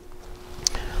 2.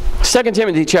 2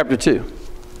 Timothy chapter 2.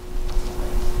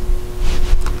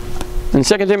 In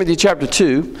 2 Timothy chapter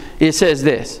 2, it says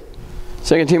this.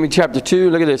 2 Timothy chapter 2,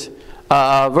 look at this.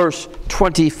 Verse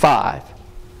 25.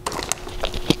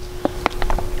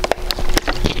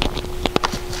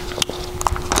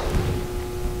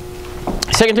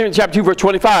 2 Timothy chapter 2, verse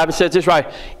 25, it says this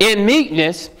right. In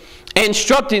meekness,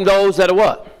 instructing those that are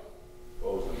what?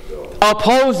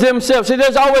 Oppose themselves. See,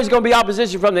 there's always going to be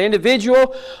opposition from the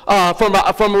individual,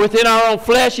 from within our own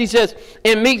flesh. He says,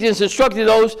 in meekness, instructing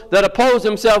those that oppose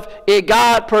themselves, if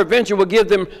God peradventure will give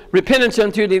them repentance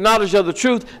unto the knowledge of the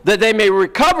truth, that they may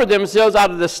recover themselves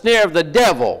out of the snare of the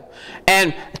devil,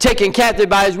 and taken captive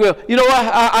by his will. You know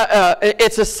what?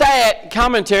 It's a sad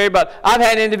commentary, but I've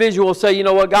had individuals say, you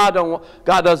know what? God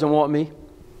doesn't want me.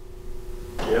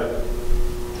 Yeah.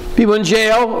 People in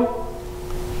jail.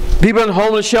 People in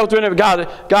homeless shelter, and God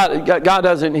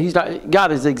doesn't. He's not.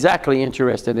 God is exactly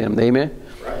interested in them. Amen.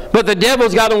 Right. But the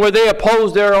devil's got them where they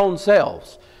oppose their own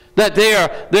selves. That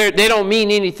they don't mean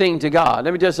anything to God.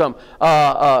 Let me tell you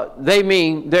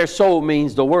something. Their soul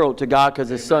means the world to God because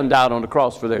His Son died on the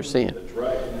cross for their sin. That's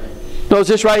right. Notice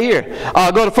this right here.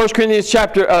 Go to 1 Corinthians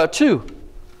chapter 2.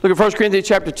 Look at 1 Corinthians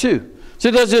chapter 2.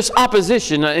 So there's this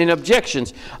opposition and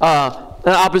objections.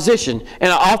 Opposition,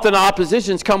 and often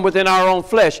oppositions come within our own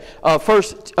flesh. 1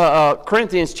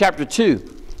 Corinthians chapter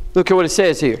 2. Look at what it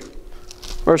says here.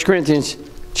 1 Corinthians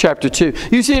chapter 2.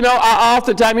 You see,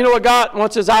 oftentimes, you know what God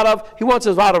wants us out of? He wants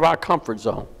us out of our comfort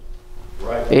zone.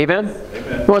 Right. Amen?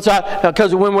 Amen.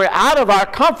 Because when we're out of our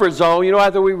comfort zone, we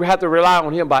have to rely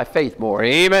on Him by faith more.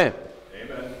 Amen.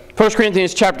 Amen. 1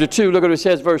 Corinthians chapter 2, look at what it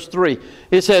says, verse 3.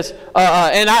 It says,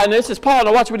 and this is Paul,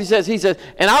 now watch what he says. He says,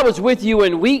 and I was with you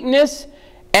in weakness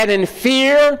and in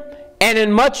fear and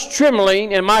in much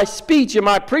trembling, and my speech and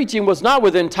my preaching was not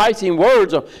with enticing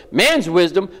words of man's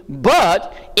wisdom,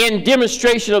 but in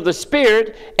demonstration of the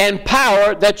Spirit and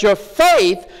power, that your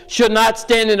faith should not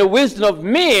stand in the wisdom of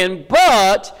men,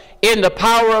 but in the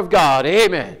power of God.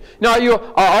 Amen. Now you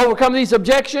overcome these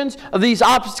objections, these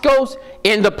obstacles,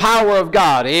 in the power of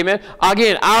God. Amen.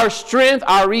 Again, our strength,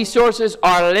 our resources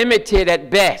are limited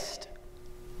at best.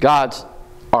 God's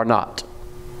are not.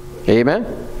 Amen.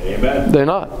 Amen. They're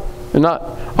not. They're not.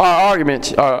 Our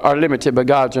arguments are limited, but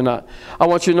God's are not. I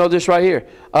want you to know this right here.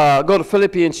 Go to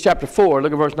Philippians chapter 4.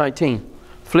 Look at verse 19.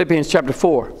 Philippians chapter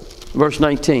 4, verse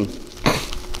 19.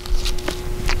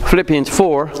 Philippians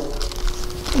 4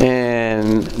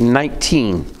 and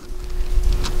 19.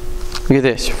 Look at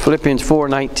this. Philippians 4,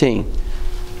 19.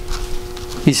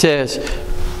 He says,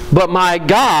 but my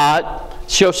God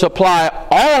shall supply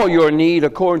all your need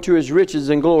according to his riches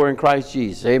and glory in Christ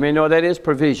Jesus. Amen. You know what that is?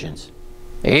 Provisions.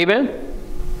 Amen?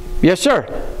 Yes, sir.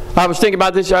 I was thinking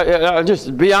about this, just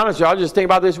to be honest with you, I was just thinking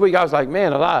about this week. I was like,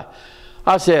 man, I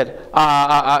said,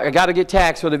 I got to get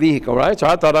tags for the vehicle, right? So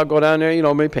I thought I'd go down there, you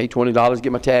know, maybe pay $20,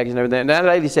 get my tags and everything. And that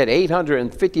lady said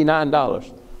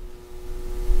 $859.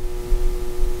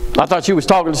 I thought she was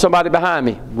talking to somebody behind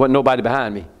me. Wasn't nobody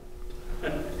behind me.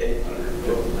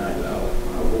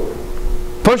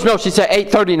 First, no, she said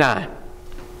 $839.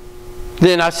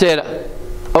 Then I said,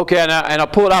 okay, and I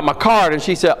pulled out my card, and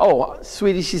she said, oh,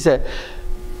 sweetie, she said,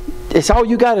 it's all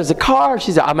you got is a card?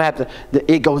 She said, I'm going to have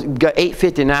to, it goes, got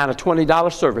 $859, a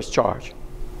 $20 service charge.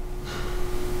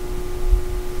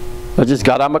 I just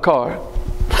got out my card.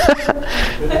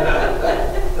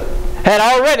 Had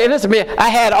already, listen to me, I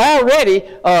had already,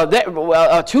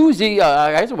 Tuesday,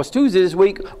 I guess it was Tuesday this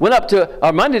week, went up to,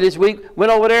 Monday this week,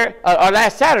 went over there, or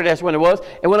last Saturday, that's when it was,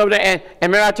 and went over there, and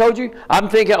remember I told you, I'm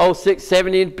thinking, oh,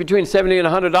 between $70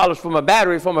 and $100 for my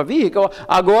battery for my vehicle.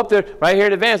 I'll go up there, right here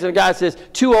at Advance, and the guy says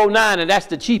 $209, and that's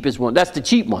the cheapest one. That's the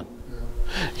cheap one.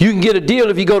 You can get a deal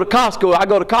if you go to Costco. I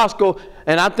go to Costco,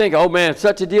 and I'm thinking, oh man,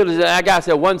 such a deal is that guy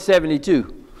said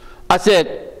 $172. I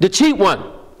said, the cheap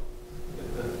one.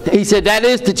 He said, that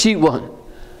is the cheap one.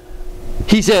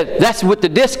 He said, that's with the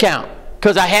discount.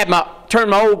 Because I had turned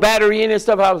my old battery in and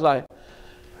stuff. I was like,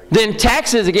 then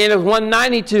taxes again, it was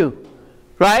 $192.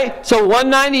 Right? So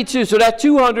 $192. So that's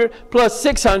 $200 plus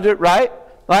 $600, right?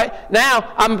 Right?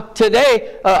 Now, I'm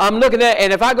looking at,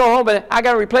 and if I go home and I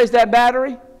got to replace that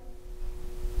battery.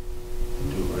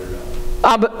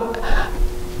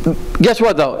 Guess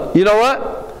what though? You know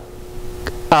what?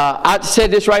 I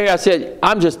said this right here. I said,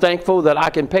 I'm just thankful that I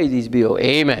can pay these bills.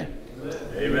 Amen.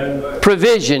 Amen.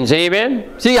 Provisions.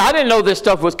 Amen. See, I didn't know this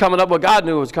stuff was coming up, but God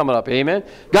knew it was coming up. Amen.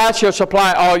 God shall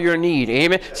supply all your need.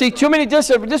 Amen. See,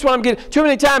 this is what I'm getting. Too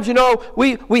many times, you know,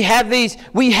 we have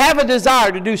a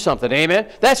desire to do something. Amen.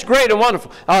 That's great and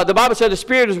wonderful. The Bible said the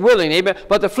spirit is willing. Amen.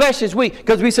 But the flesh is weak,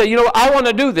 because we say, you know, I want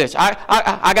to do this.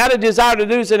 I got a desire to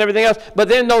do this and everything else. But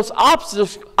then those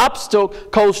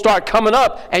obstacles start coming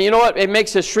up, and you know what? It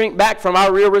makes us shrink back from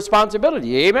our real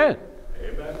responsibility. Amen.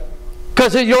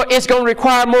 Because it's going to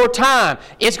require more time.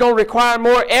 It's going to require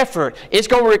more effort. It's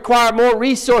going to require more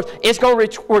resource. It's going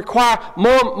to require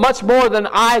much more than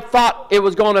I thought it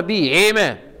was going to be.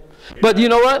 Amen. But you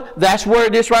know what? That's where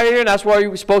it is right here. And that's where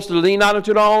you're supposed to lean out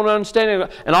into our own understanding.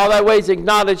 And all that ways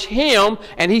acknowledge Him,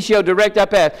 and He shall direct our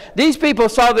path. These people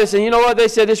saw this, and you know what? They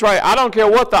said this right. I don't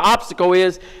care what the obstacle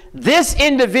is. This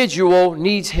individual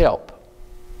needs help.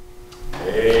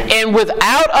 And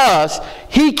without us,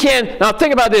 he can, now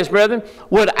think about this, brethren,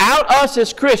 without us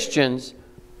as Christians,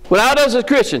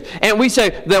 and we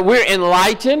say that we're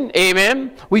enlightened,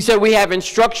 amen. We say we have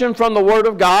instruction from the Word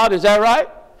of God, is that right?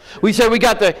 We say we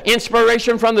got the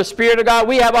inspiration from the Spirit of God.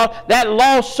 We have all that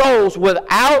lost souls.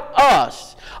 Without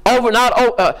us,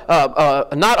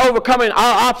 not overcoming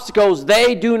our obstacles,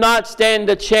 they do not stand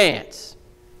a chance.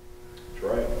 That's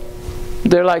right.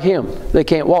 They're like him. They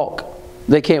can't walk.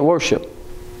 They can't worship.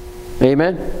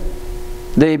 Amen?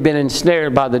 They've been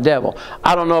ensnared by the devil.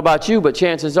 I don't know about you, but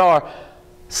chances are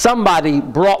somebody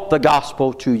brought the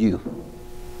gospel to you.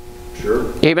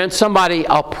 Sure. Amen? Somebody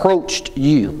approached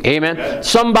you. Amen? Okay.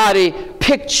 Somebody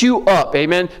picked you up.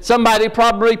 Amen? Somebody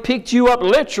probably picked you up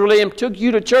literally and took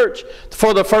you to church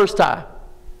for the first time.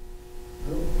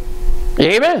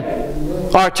 Amen?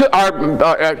 Or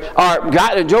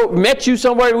God met you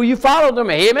somewhere where you followed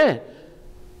them. Amen?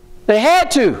 They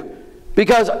had to.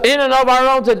 Because in and of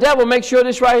our own, the devil makes sure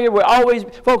this right here,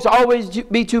 folks always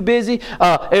be too busy.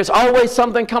 There's always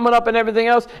something coming up and everything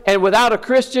else. And without a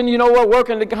Christian, you know what,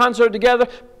 working the concert together,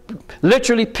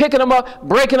 literally picking them up,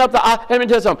 breaking up let me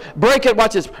tell you something.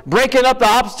 Watch this. Breaking up the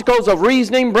obstacles of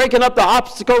reasoning, breaking up the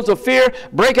obstacles of fear,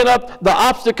 breaking up the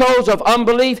obstacles of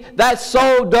unbelief. That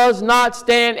soul does not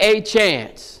stand a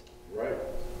chance. Right.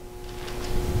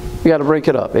 You got to break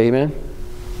it up. Amen.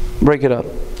 Break it up.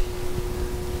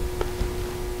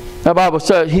 The Bible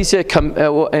says, he said,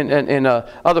 in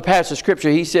other passages of Scripture,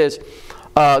 he says,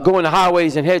 go in the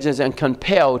highways and hedges and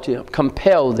compel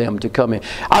them to come in.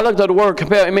 I looked at the word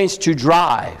compel. It means to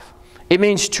drive. It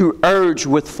means to urge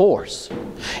with force.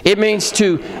 It means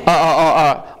to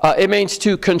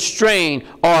constrain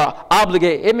or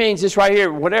obligate. It means this right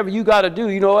here. Whatever you got to do.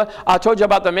 You know what? I told you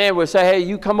about the man would say, hey,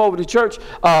 you come over to church.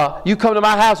 You come to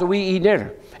my house and we eat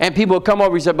dinner. And people would come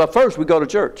over and say, but first we go to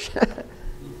church.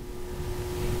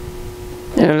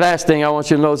 And the last thing I want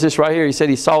you to know is this right here. He said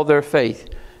he saw their faith.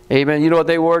 Amen. You know what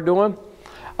they were doing?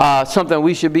 Something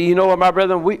we should be, you know what, my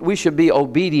brethren? We should be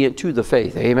obedient to the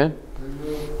faith. Amen.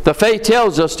 The faith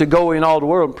tells us to go in all the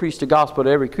world and preach the gospel to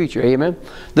every creature. Amen.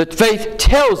 The faith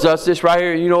tells us this right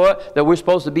here, you know what? That we're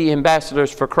supposed to be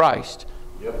ambassadors for Christ.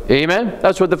 Yep. Amen.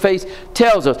 That's what the faith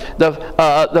tells us.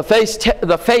 The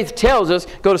faith tells us,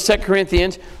 go to 2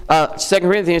 Corinthians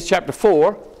chapter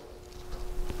 4.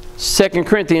 2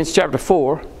 Corinthians chapter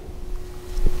 4.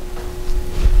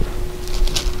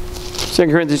 2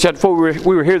 Corinthians chapter 4.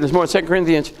 We were here this morning. 2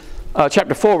 Corinthians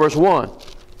chapter 4 verse 1.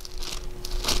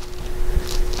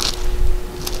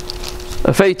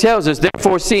 The faith tells us,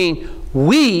 therefore seeing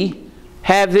we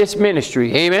have this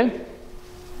ministry. Amen.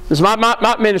 This is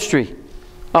my ministry.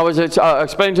 I was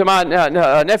explaining to my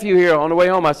nephew here on the way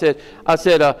home. I said,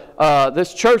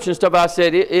 this church and stuff. I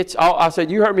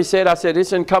said, you heard me say it. I said,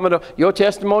 it's incumbent of your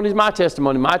testimony is my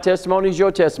testimony. My testimony is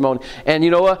your testimony. And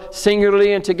you know what?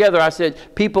 Singularly and together. I said,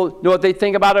 people know what they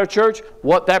think about our church,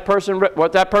 what that person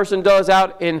does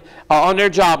out on their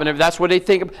job, and if that's what they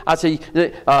think. I say,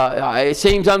 it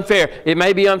seems unfair. It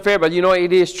may be unfair, but you know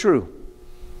it is true.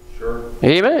 Sure.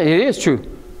 Amen. It is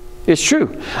true. It's true.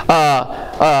 2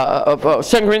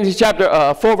 Corinthians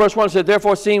chapter 4 verse 1 said,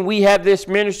 therefore seeing we have this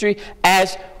ministry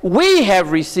as we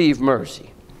have received mercy.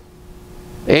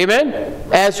 Amen.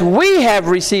 As we have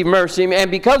received mercy. And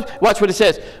because, watch what it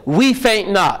says, we faint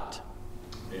not.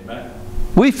 Amen.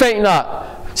 We faint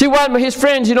not. See what his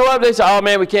friends, you know what? They say, oh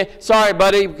man, we can't. Sorry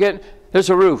buddy,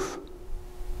 there's a roof.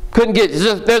 Couldn't get,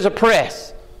 there's a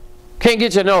press. Can't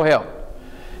get you no help.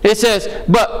 It says,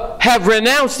 but have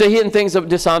renounced the hidden things of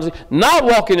dishonesty, not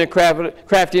walking in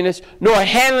craftiness, nor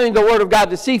handling the word of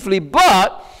God deceitfully,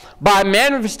 but by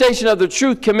manifestation of the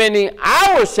truth, commending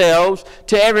ourselves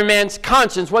to every man's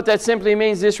conscience. What that simply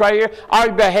means, this right here,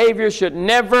 our behavior should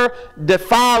never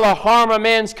defile or harm a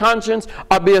man's conscience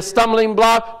or be a stumbling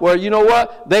block where, you know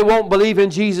what, they won't believe in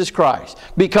Jesus Christ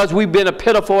because we've been a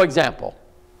pitiful example.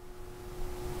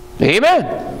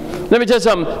 Amen. Let me tell you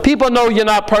something. People know you're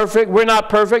not perfect. We're not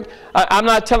perfect. I'm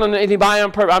not telling anybody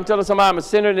I'm perfect. I'm telling somebody I'm a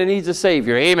sinner that needs a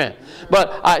Savior. Amen.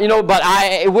 But, you know, but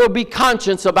I will be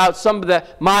conscious about some of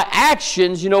my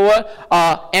actions, you know what,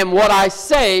 and what I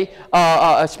say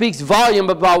speaks volume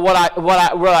about what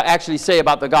I actually say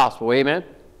about the gospel. Amen.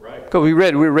 Because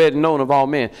we're read and known of all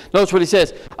men. Notice what he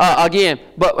says again.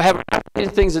 But have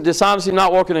things of dishonesty,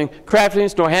 not walking in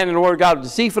craftiness, nor handling the word of God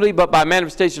deceitfully, but by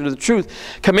manifestation of the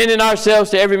truth, commending ourselves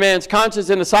to every man's conscience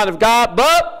in the sight of God.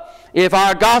 But if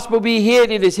our gospel be hid,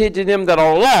 it is hid to them that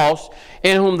are lost,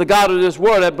 in whom the God of this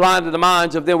world hath blinded the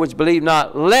minds of them which believe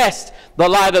not, lest the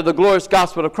light of the glorious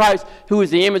gospel of Christ, who is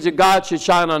the image of God, should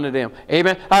shine unto them.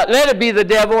 Amen. Let it be the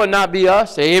devil and not be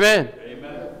us. Amen.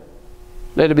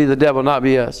 Let it be the devil, not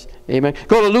be us. Amen.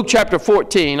 Go to Luke chapter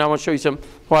 14. I want to show you something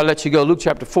before I let you go. Luke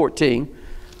chapter 14.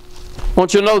 I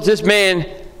want you to notice this man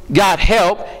got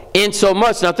help in so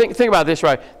much. Now think about this,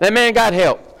 right? That man got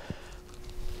help.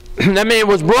 That man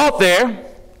was brought there,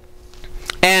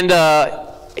 and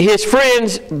his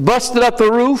friends busted up the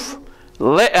roof,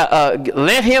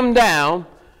 let him down.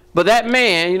 But that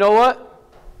man, you know what?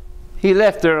 He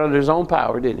left there under his own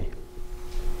power, didn't he?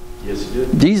 Yes, he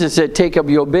did. Jesus said, take up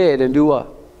your bed and do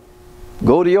what?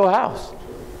 Go to your house.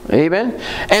 Amen.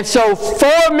 And so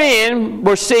 4 men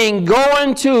were seen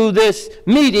going to this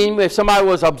meeting, if somebody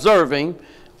was observing,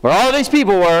 where all these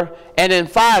people were, and then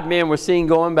 5 men were seen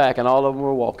going back, and all of them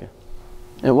were walking.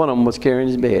 And one of them was carrying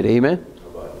his bed. Amen.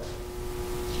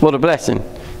 What a blessing.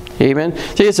 Amen.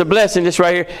 See, it's a blessing, this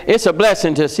right here. It's a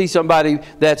blessing to see somebody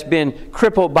that's been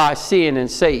crippled by sin and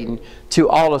Satan to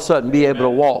all of a sudden be able to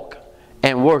walk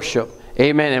and worship,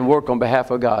 amen, and work on behalf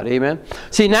of God, amen.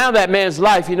 See, now that man's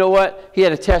life, you know what? He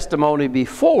had a testimony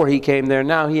before he came there.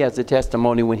 Now he has a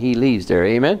testimony when he leaves there,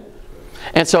 amen.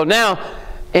 And so now,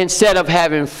 instead of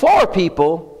having 4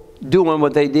 people doing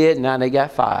what they did. Now they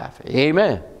got 5.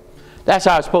 Amen. That's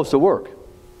how it's supposed to work.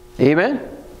 Amen.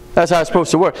 That's how it's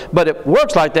supposed to work. But it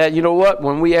works like that, you know what?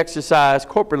 When we exercise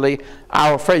corporately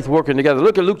our faith working together.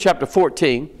 Look at Luke chapter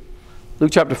 14.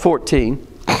 Luke chapter 14.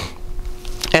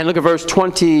 And look at verse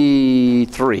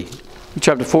 23. Luke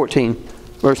chapter 14,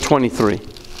 verse 23.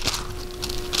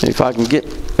 If I can get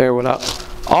there without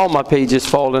all my pages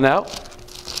falling out.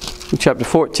 Luke chapter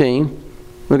 14.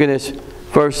 Look at this.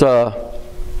 Verse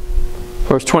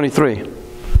 23.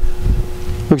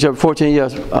 Luke chapter 14,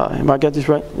 yes. Am I got this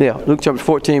right? Yeah. Luke chapter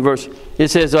 14, verse. It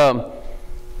says, and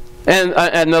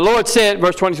the Lord said,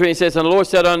 verse 23, it says, and the Lord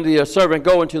said unto the servant,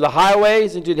 go into the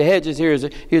highways, into the hedges. Here's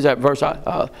that verse.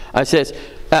 It says,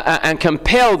 and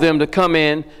compel them to come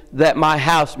in, that my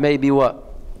house may be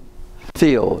what?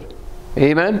 Filled.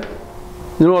 Amen.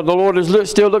 You know what the Lord is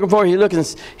still looking for? He's looking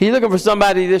for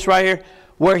somebody, this right here,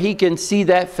 where he can see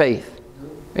that faith.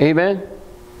 Amen.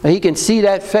 He can see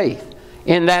that faith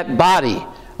in that body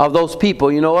of those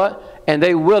people, you know what? And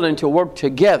they're willing to work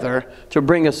together to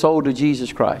bring a soul to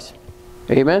Jesus Christ.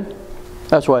 Amen?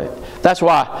 That's why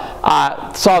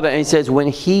I saw that, and he says, when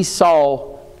he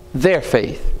saw their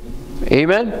faith.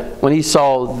 Amen? When he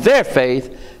saw their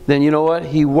faith, then you know what?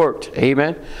 He worked.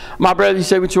 Amen? My brother, you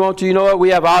say what you want to. You know what? We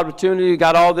have opportunity. We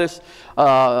got all this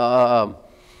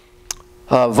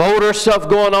voter stuff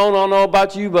going on. I don't know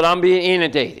about you, but I'm being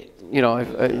inundated. You know,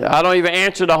 I don't even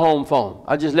answer the home phone.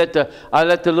 I just let the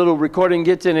little recording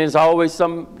get in, and there's always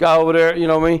some guy over there, you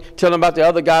know what I mean, telling about the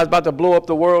other guy's about to blow up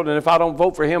the world, and if I don't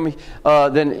vote for him,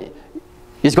 then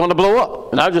it's going to blow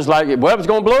up. And I'm just like, well, it's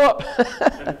going to blow up.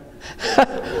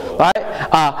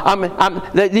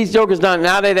 Right? These jokers done,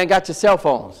 now they done got your cell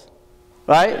phones.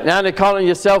 Right? Now they're calling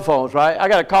your cell phones, right? I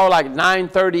got a call like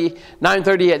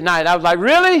 9:30 at night. I was like,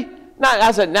 really?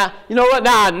 I said, now, you know what?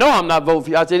 Now I know I'm not voting for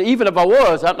you. I said, even if I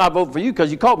was, I'm not voting for you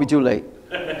because you called me too late.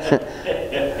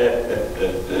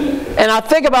 And I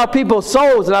think about people's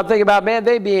souls, and I think about, man,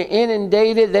 they being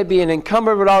inundated, they being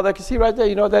encumbered with all that. You see right there,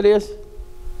 you know what that is?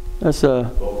 That's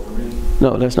vote for me.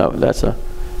 No, that's not.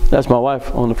 That's my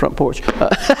wife on the front porch.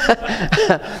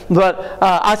 But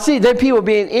I see them people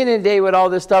being inundated with all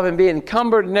this stuff and being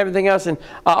encumbered and everything else and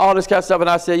all this kind of stuff. And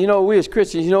I said, you know, we as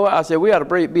Christians, you know what? I said, we ought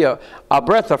to be a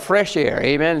breath of fresh air.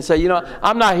 Amen. And say, you know,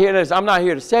 I'm not here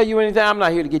to sell you anything. I'm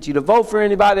not here to get you to vote for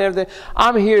anybody, everything.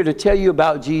 I'm here to tell you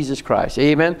about Jesus Christ.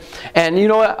 Amen. And you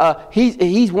know what?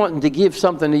 He's wanting to give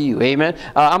something to you. Amen.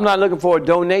 I'm not looking for a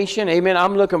donation. Amen.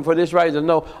 I'm looking for this right to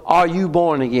know, are you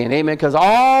born again? Amen. Because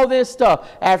all this stuff,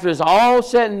 after it's all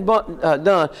said and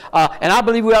done, and I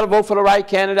believe we ought to vote for the right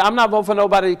candidate. I'm not voting for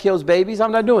nobody that kills babies.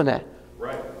 I'm not doing that.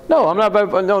 Right. No, I'm not voting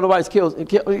for nobody's kills.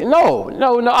 No.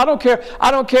 I don't care.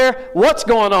 I don't care what's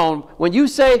going on. When you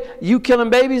say you killing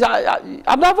babies,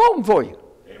 I'm not voting for you.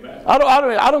 Amen.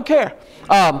 I don't care.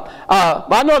 But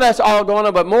I know that's all going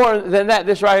on. But more than that,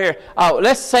 this right here.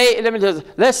 Let's save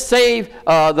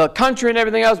the country and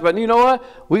everything else. But you know what?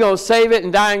 We're gonna save it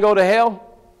and die and go to hell.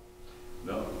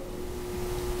 No.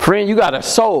 Friend, you got a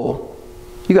soul.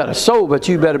 You got a soul, but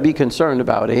you better be concerned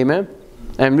about it. Amen.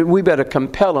 And we better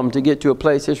compel them to get to a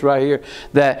place, this right here,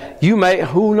 that you may,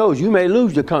 who knows, you may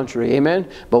lose the country. Amen.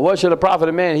 But what should a profit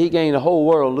a man? He gain the whole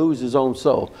world, lose his own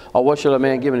soul. Or what should a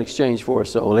man give in exchange for a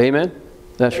soul? Amen.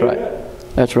 That's right.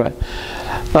 That's right.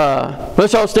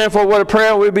 Let's all stand for a word of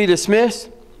prayer. We'll be dismissed.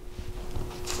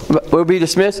 We'll be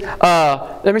dismissed.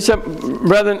 Let me say,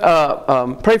 brethren,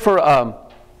 pray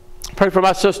for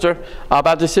my sister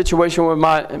about the situation with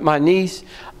my niece.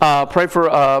 Pray for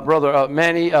Brother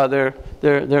Manny.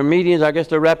 Their meetings. I guess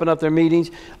they're wrapping up their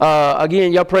meetings.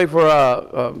 Again, y'all pray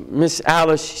for Miss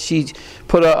Alice. She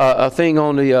put a thing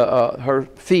on her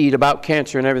feed about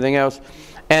cancer and everything else.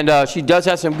 And she does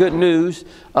have some good news.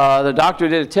 The doctor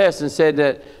did a test and said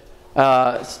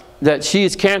that she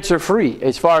is cancer-free.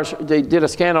 As far as they did a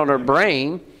scan on her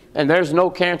brain, and there's no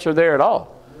cancer there at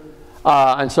all.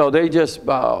 And so they just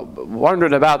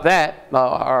wondered about that,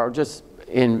 or just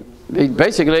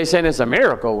basically they saying it's a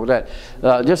miracle that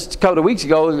just a couple of weeks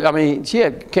ago, I mean, she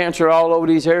had cancer all over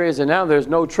these areas, and now there's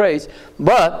no trace.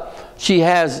 But she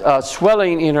has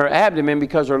swelling in her abdomen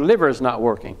because her liver is not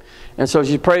working, and so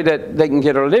she prayed that they can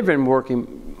get her liver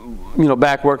working, you know,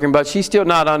 back working. But she's still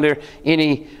not under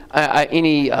any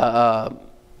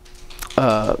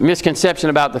misconception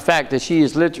about the fact that she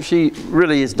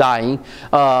really is dying.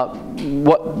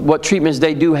 What treatments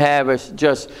they do have is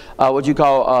just what you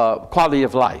call quality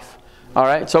of life. All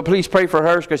right, so please pray for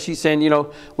her, because she's saying, you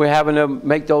know, we're having to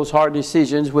make those hard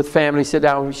decisions with family. Sit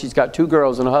down. She's got 2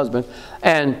 girls and a husband,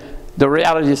 and the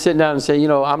reality is sitting down and saying, you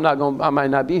know, I might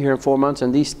not be here in 4 months,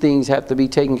 and these things have to be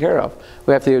taken care of.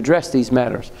 We have to address these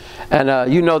matters.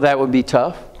 And you know that would be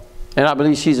tough. And I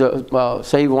believe she's a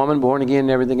saved woman, born again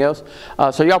and everything else.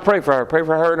 So y'all pray for her. Pray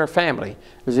for her and her family.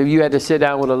 Because if you had to sit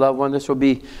down with a loved one, this would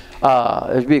be,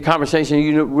 it'd be a conversation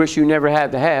you wish you never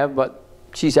had to have, but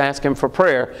she's asking for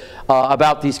prayer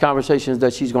about these conversations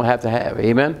that she's going to have.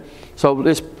 Amen? So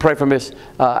let's pray for Miss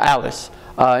Alice.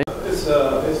 It's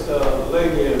a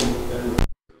lady in the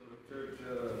church.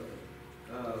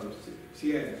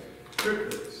 She had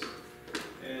triplets,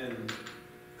 and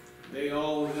they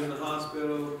all was in the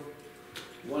hospital.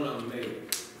 One of them made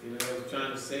it. You know, they was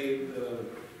trying to save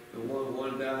the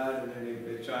one died, and then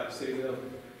they tried to save the other.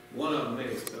 One of them made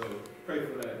it. So pray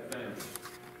for that family.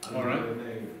 I don't know the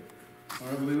name. All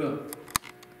right, we will.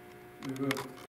 We will.